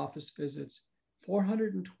 8744 office visits,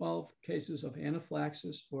 412 cases of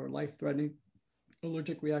anaphylaxis or life-threatening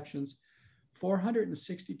allergic reactions,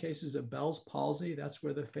 460 cases of Bell's palsy. That's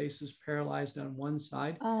where the face is paralyzed on one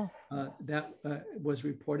side. That was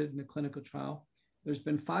reported in the clinical trial. There's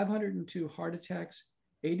been 502 heart attacks,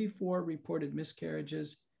 84 reported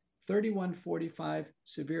miscarriages, 3145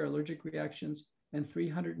 severe allergic reactions, and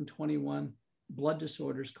 321 blood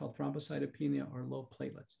disorders called thrombocytopenia or low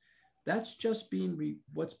platelets. That's just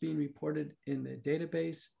what's being reported in the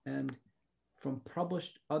database, and from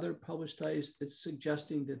other published studies, it's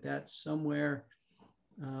suggesting that that's somewhere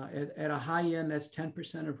at a high end, that's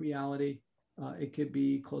 10% of reality. It could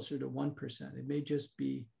be closer to 1%. It may just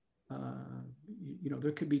be,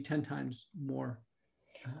 there could be 10 times more.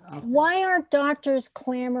 Why aren't doctors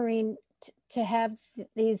clamoring to have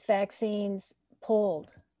these vaccines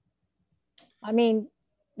pulled? I mean,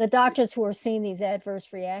 the doctors who are seeing these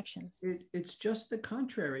adverse reactions. It's just the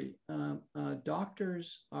contrary.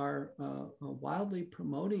 Doctors are wildly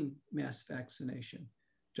promoting mass vaccination,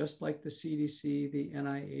 just like the CDC, the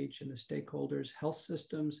NIH, and the stakeholders. Health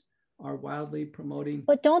systems are wildly promoting.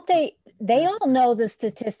 But don't they all know the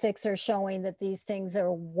statistics are showing that these things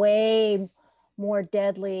are way more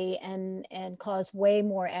deadly and cause way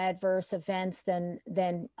more adverse events than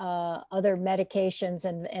other medications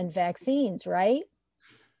and vaccines, right?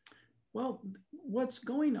 Well, what's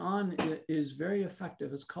going on is very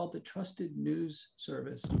effective. It's called the Trusted News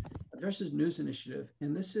Service versus News Initiative.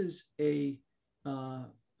 And this is a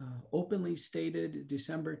openly stated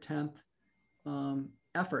December 10th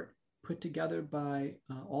effort put together by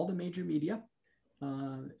all the major media.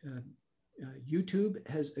 YouTube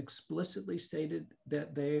has explicitly stated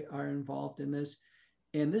that they are involved in this.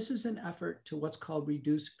 And this is an effort to what's called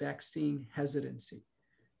reduce vaccine hesitancy.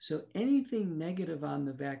 So anything negative on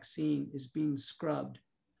the vaccine is being scrubbed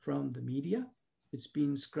from the media. It's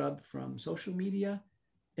being scrubbed from social media.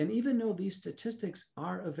 And even though these statistics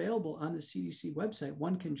are available on the CDC website,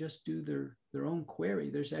 one can just do their own query.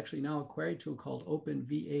 There's actually now a query tool called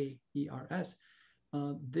OpenVAERS.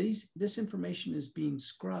 This information is being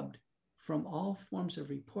scrubbed from all forms of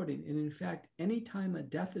reporting. And in fact, anytime a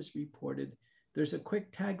death is reported, there's a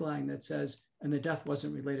quick tagline that says, and the death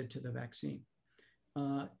wasn't related to the vaccine.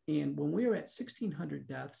 And when we were at 1,600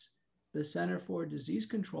 deaths, the Center for Disease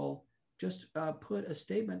Control just put a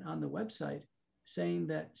statement on the website saying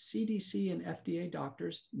that CDC and FDA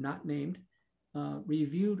doctors, not named,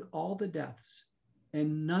 reviewed all the deaths,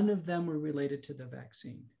 and none of them were related to the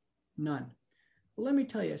vaccine. None. Well, let me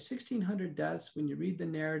tell you, 1,600 deaths, when you read the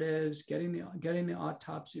narratives, getting the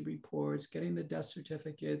autopsy reports, getting the death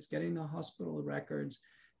certificates, getting the hospital records,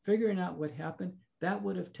 figuring out what happened, that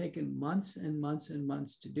would have taken months and months and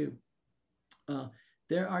months to do.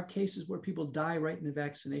 There are cases where people die right in the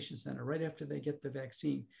vaccination center, right after they get the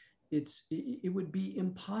vaccine. It would be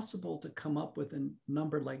impossible to come up with a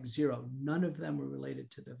number like 0. None of them were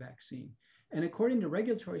related to the vaccine. And according to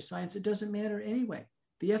regulatory science, it doesn't matter anyway.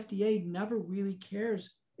 The FDA never really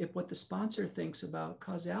cares if what the sponsor thinks about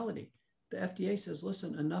causality. The FDA says,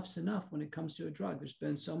 listen, enough's enough when it comes to a drug. There's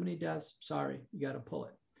been so many deaths. Sorry, you got to pull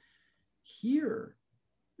it. Here,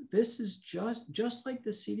 this is just like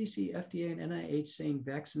the CDC, FDA, and NIH saying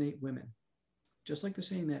vaccinate women. Just like they're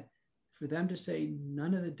saying that, for them to say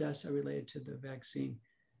none of the deaths are related to the vaccine.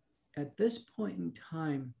 At this point in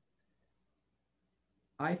time,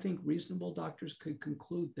 I think reasonable doctors could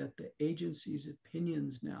conclude that the agency's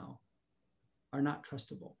opinions now are not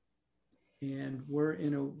trustable. And we're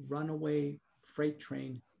in a runaway freight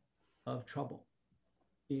train of trouble.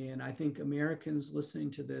 And I think Americans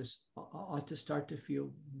listening to this ought to start to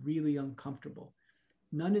feel really uncomfortable.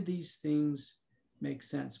 None of these things make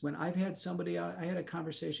sense. When I've had somebody, I had a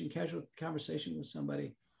casual conversation with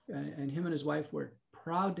somebody, and him and his wife were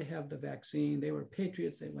proud to have the vaccine. They were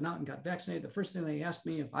patriots. They went out and got vaccinated. The first thing they asked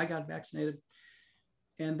me if I got vaccinated.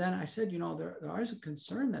 And then I said, there is a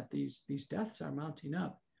concern that these deaths are mounting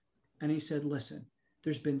up. And he said, listen,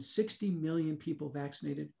 there's been 60 million people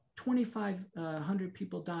vaccinated, 2,500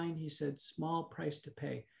 people dying. He said, small price to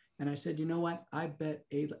pay. And I said, you know what? I bet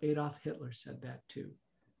Adolf Hitler said that too.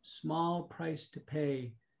 Small price to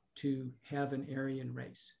pay to have an Aryan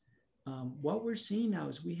race. What we're seeing now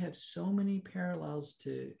is we have so many parallels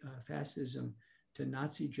to fascism, to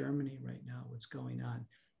Nazi Germany right now, what's going on.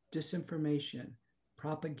 Disinformation,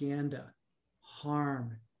 propaganda,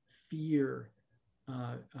 harm, fear,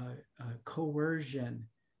 coercion.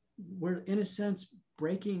 We're, in a sense,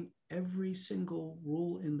 breaking every single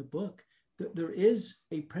rule in the book. There is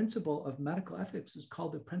a principle of medical ethics. It's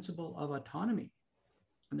called the principle of autonomy.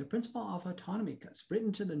 And the principle of autonomy, it's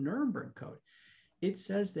written to the Nuremberg Code. It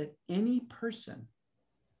says that any person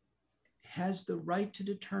has the right to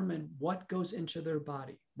determine what goes into their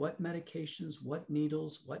body, what medications, what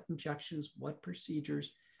needles, what injections, what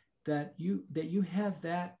procedures, that you have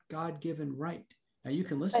that God-given right. Now you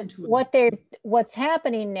can listen to what's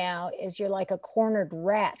happening now is you're like a cornered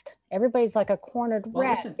rat. Everybody's like a cornered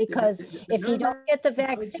rat, listen, because if you don't get the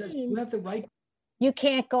vaccine, you have the right. You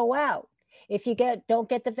can't go out. If you don't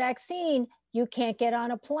get the vaccine, you can't get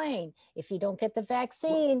on a plane. If you don't get the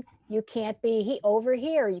vaccine, you can't be over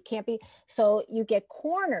here. You can't be, so you get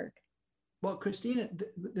cornered. Well, Christina,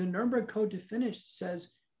 the Nuremberg Code to finish says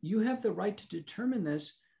you have the right to determine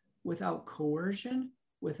this without coercion,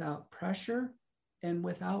 without pressure, and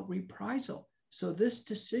without reprisal. So this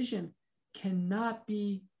decision cannot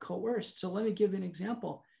be coerced. So let me give you an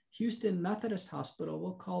example. Houston Methodist Hospital,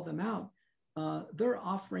 we'll call them out. They're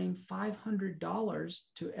offering $500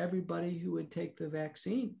 to everybody who would take the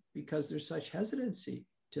vaccine because there's such hesitancy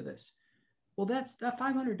to this. Well, that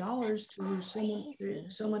 $500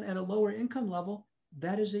 to someone at a lower income level,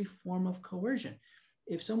 that is a form of coercion.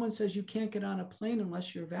 If someone says you can't get on a plane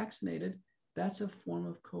unless you're vaccinated, that's a form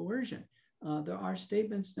of coercion. There are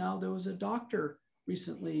statements now. There was a doctor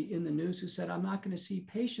recently in the news who said, I'm not going to see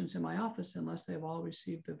patients in my office unless they've all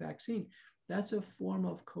received the vaccine. That's a form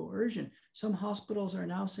of coercion. Some hospitals are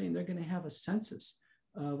now saying they're going to have a census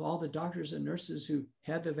of all the doctors and nurses who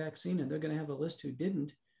had the vaccine, and they're going to have a list who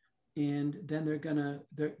didn't. And then they're going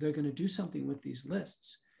to do something with these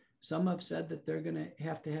lists. Some have said that they're going to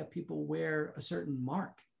have people wear a certain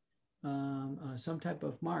mark, some type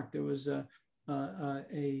of mark. There was a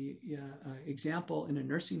example in a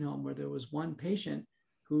nursing home where there was one patient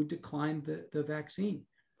who declined the vaccine.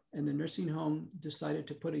 and the nursing home decided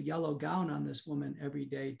to put a yellow gown on this woman every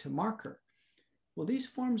day to mark her. Well, these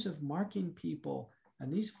forms of marking people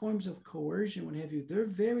and these forms of coercion, what have you, they're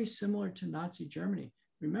very similar to Nazi Germany.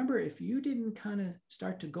 Remember, if you didn't kind of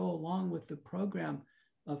start to go along with the program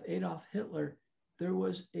of Adolf Hitler, there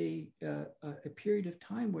was a period of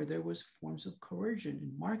time where there was forms of coercion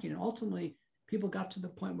and marking. And ultimately, people got to the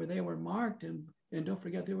point where they were marked. And don't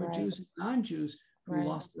forget, there were Right. Jews and non-Jews who Right.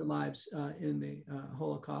 lost their lives in the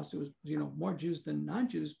Holocaust. It was, more Jews than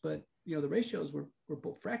non-Jews, but, the ratios were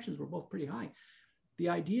both, fractions were both pretty high. The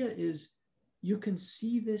idea is you can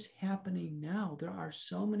see this happening now. There are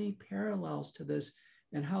so many parallels to this,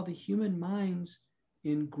 and how the human minds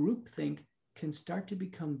in groupthink can start to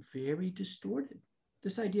become very distorted.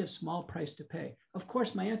 This idea of small price to pay. Of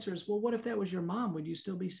course, my answer is, well, what if that was your mom? Would you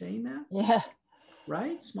still be saying that? Yeah.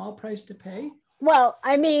 Right? Small price to pay? Well,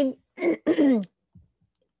 I mean, it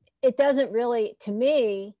doesn't really, to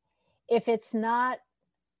me, if it's not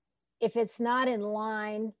in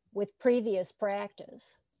line with previous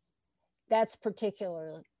practice, that's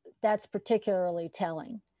particularly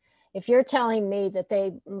telling. If you're telling me that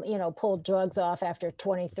they, pulled drugs off after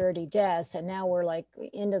 20, 30 deaths, and now we're like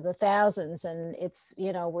into the thousands and it's,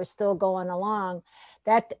 we're still going along,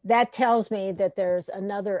 that tells me that there's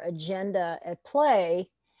another agenda at play,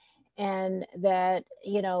 and that,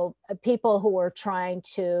 people who are trying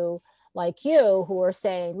to, like you, who are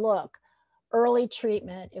saying, look, early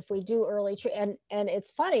treatment, if we do early treatment, and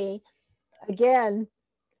it's funny, again,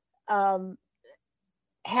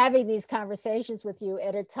 having these conversations with you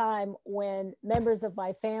at a time when members of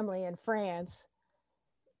my family in France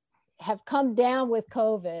have come down with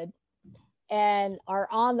COVID and are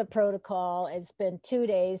on the protocol. It's been 2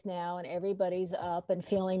 days now, and everybody's up and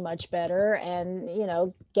feeling much better,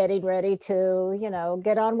 and, getting ready to,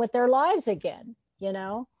 get on with their lives again,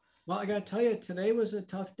 Well, I got to tell you, today was a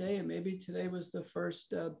tough day, and maybe today was the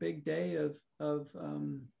first big day of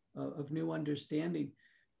new understanding.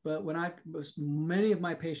 But many of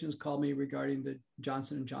my patients called me regarding the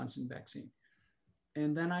Johnson & Johnson vaccine.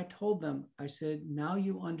 And then I told them, I said, now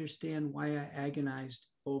you understand why I agonized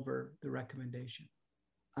over the recommendation.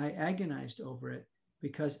 I agonized over it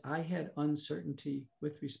because I had uncertainty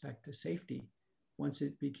with respect to safety once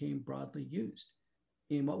it became broadly used.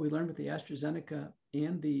 And what we learned with the AstraZeneca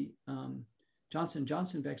and the Johnson &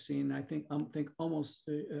 Johnson vaccine, I think almost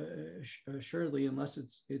assuredly, unless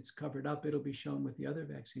it's covered up, it'll be shown with the other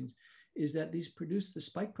vaccines, is that these produce the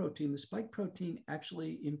spike protein. The spike protein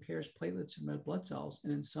actually impairs platelets and red blood cells,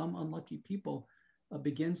 and in some unlucky people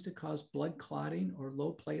begins to cause blood clotting or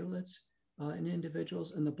low platelets in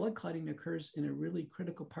individuals. And the blood clotting occurs in a really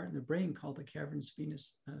critical part in the brain called the cavernous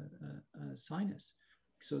venous sinus.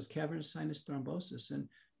 So it's cavernous sinus thrombosis. And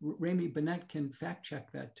Remi Banet can fact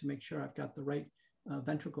check that to make sure I've got the right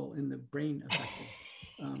ventricle in the brain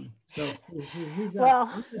affected. So he's I'm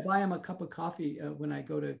going to buy him a cup of coffee when I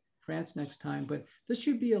go to France next time. But this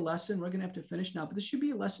should be a lesson. We're going to have to finish now, but this should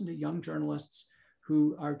be a lesson to young journalists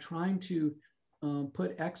who are trying to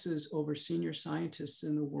put X's over senior scientists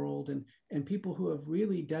in the world, and people who have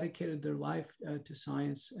really dedicated their life to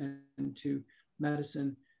science and to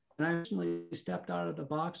medicine. And I recently stepped out of the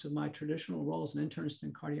box of my traditional role as an internist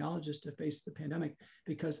and cardiologist to face the pandemic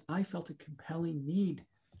because I felt a compelling need,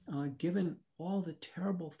 given all the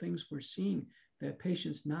terrible things we're seeing, that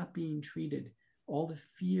patients not being treated, all the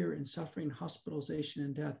fear and suffering, hospitalization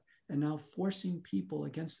and death, and now forcing people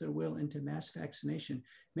against their will into mass vaccination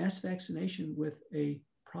with a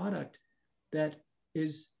product that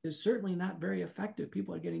is certainly not very effective.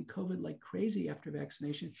 People are getting COVID like crazy after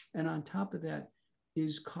vaccination. And on top of that,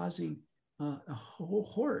 is causing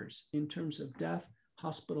horrors in terms of death,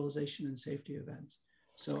 hospitalization, and safety events.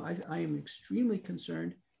 So I am extremely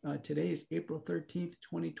concerned. Today is April 13th,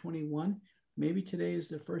 2021. Maybe today is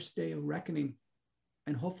the first day of reckoning,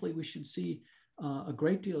 and hopefully we should see a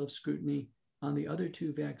great deal of scrutiny on the other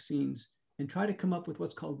two vaccines and try to come up with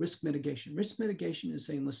what's called risk mitigation. Risk mitigation is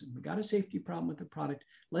saying, listen, we got a safety problem with the product.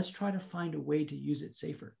 Let's try to find a way to use it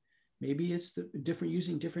safer. Maybe it's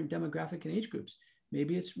using different demographic and age groups.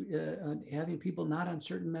 Maybe it's having people not on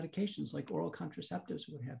certain medications like oral contraceptives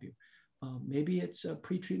or what have you. Maybe it's a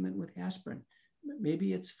pre-treatment with aspirin.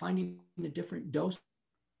 Maybe it's finding a different dose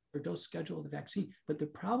or dose schedule of the vaccine. But there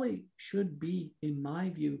probably should be, in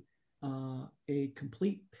my view, a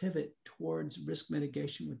complete pivot towards risk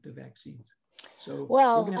mitigation with the vaccines. So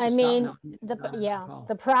well, I mean,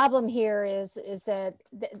 the problem here is that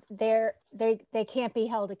they can't be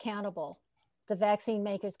held accountable. The vaccine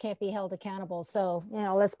makers can't be held accountable. So,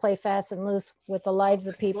 let's play fast and loose with the lives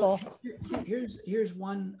of people. Well, here's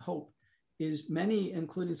one hope, is many,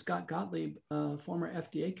 including Scott Gottlieb, former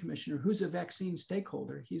FDA commissioner, who's a vaccine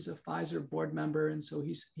stakeholder. He's a Pfizer board member, and so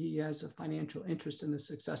he has a financial interest in the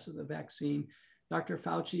success of the vaccine. Dr.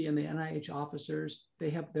 Fauci and the NIH officers,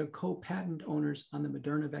 they're co-patent owners on the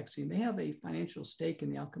Moderna vaccine. They have a financial stake in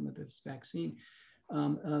the outcome of this vaccine.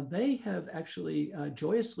 They have actually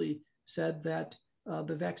joyously said that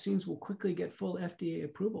the vaccines will quickly get full FDA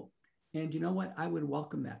approval. And you know what? I would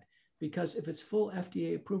welcome that, because if it's full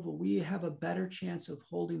FDA approval, we have a better chance of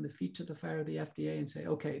holding the feet to the fire of the FDA and say,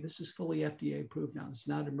 okay, this is fully FDA approved now. It's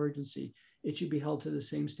not emergency. It should be held to the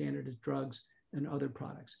same standard as drugs and other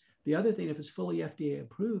products. The other thing, if it's fully FDA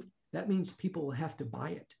approved, that means people will have to buy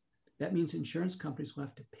it. That means insurance companies will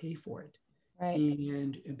have to pay for it. Right.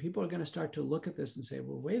 And people are going to start to look at this and say,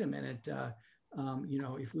 well, wait a minute,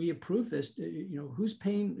 if we approve this, who's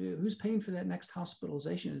paying for that next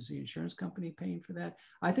hospitalization? Is the insurance company paying for that?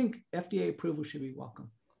 I think FDA approval should be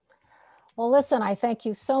welcome. Well, listen, I thank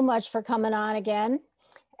you so much for coming on again.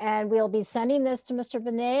 And we'll be sending this to Mr.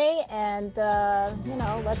 Banet, and,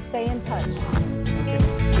 let's stay in touch.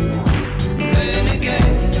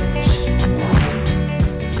 Okay.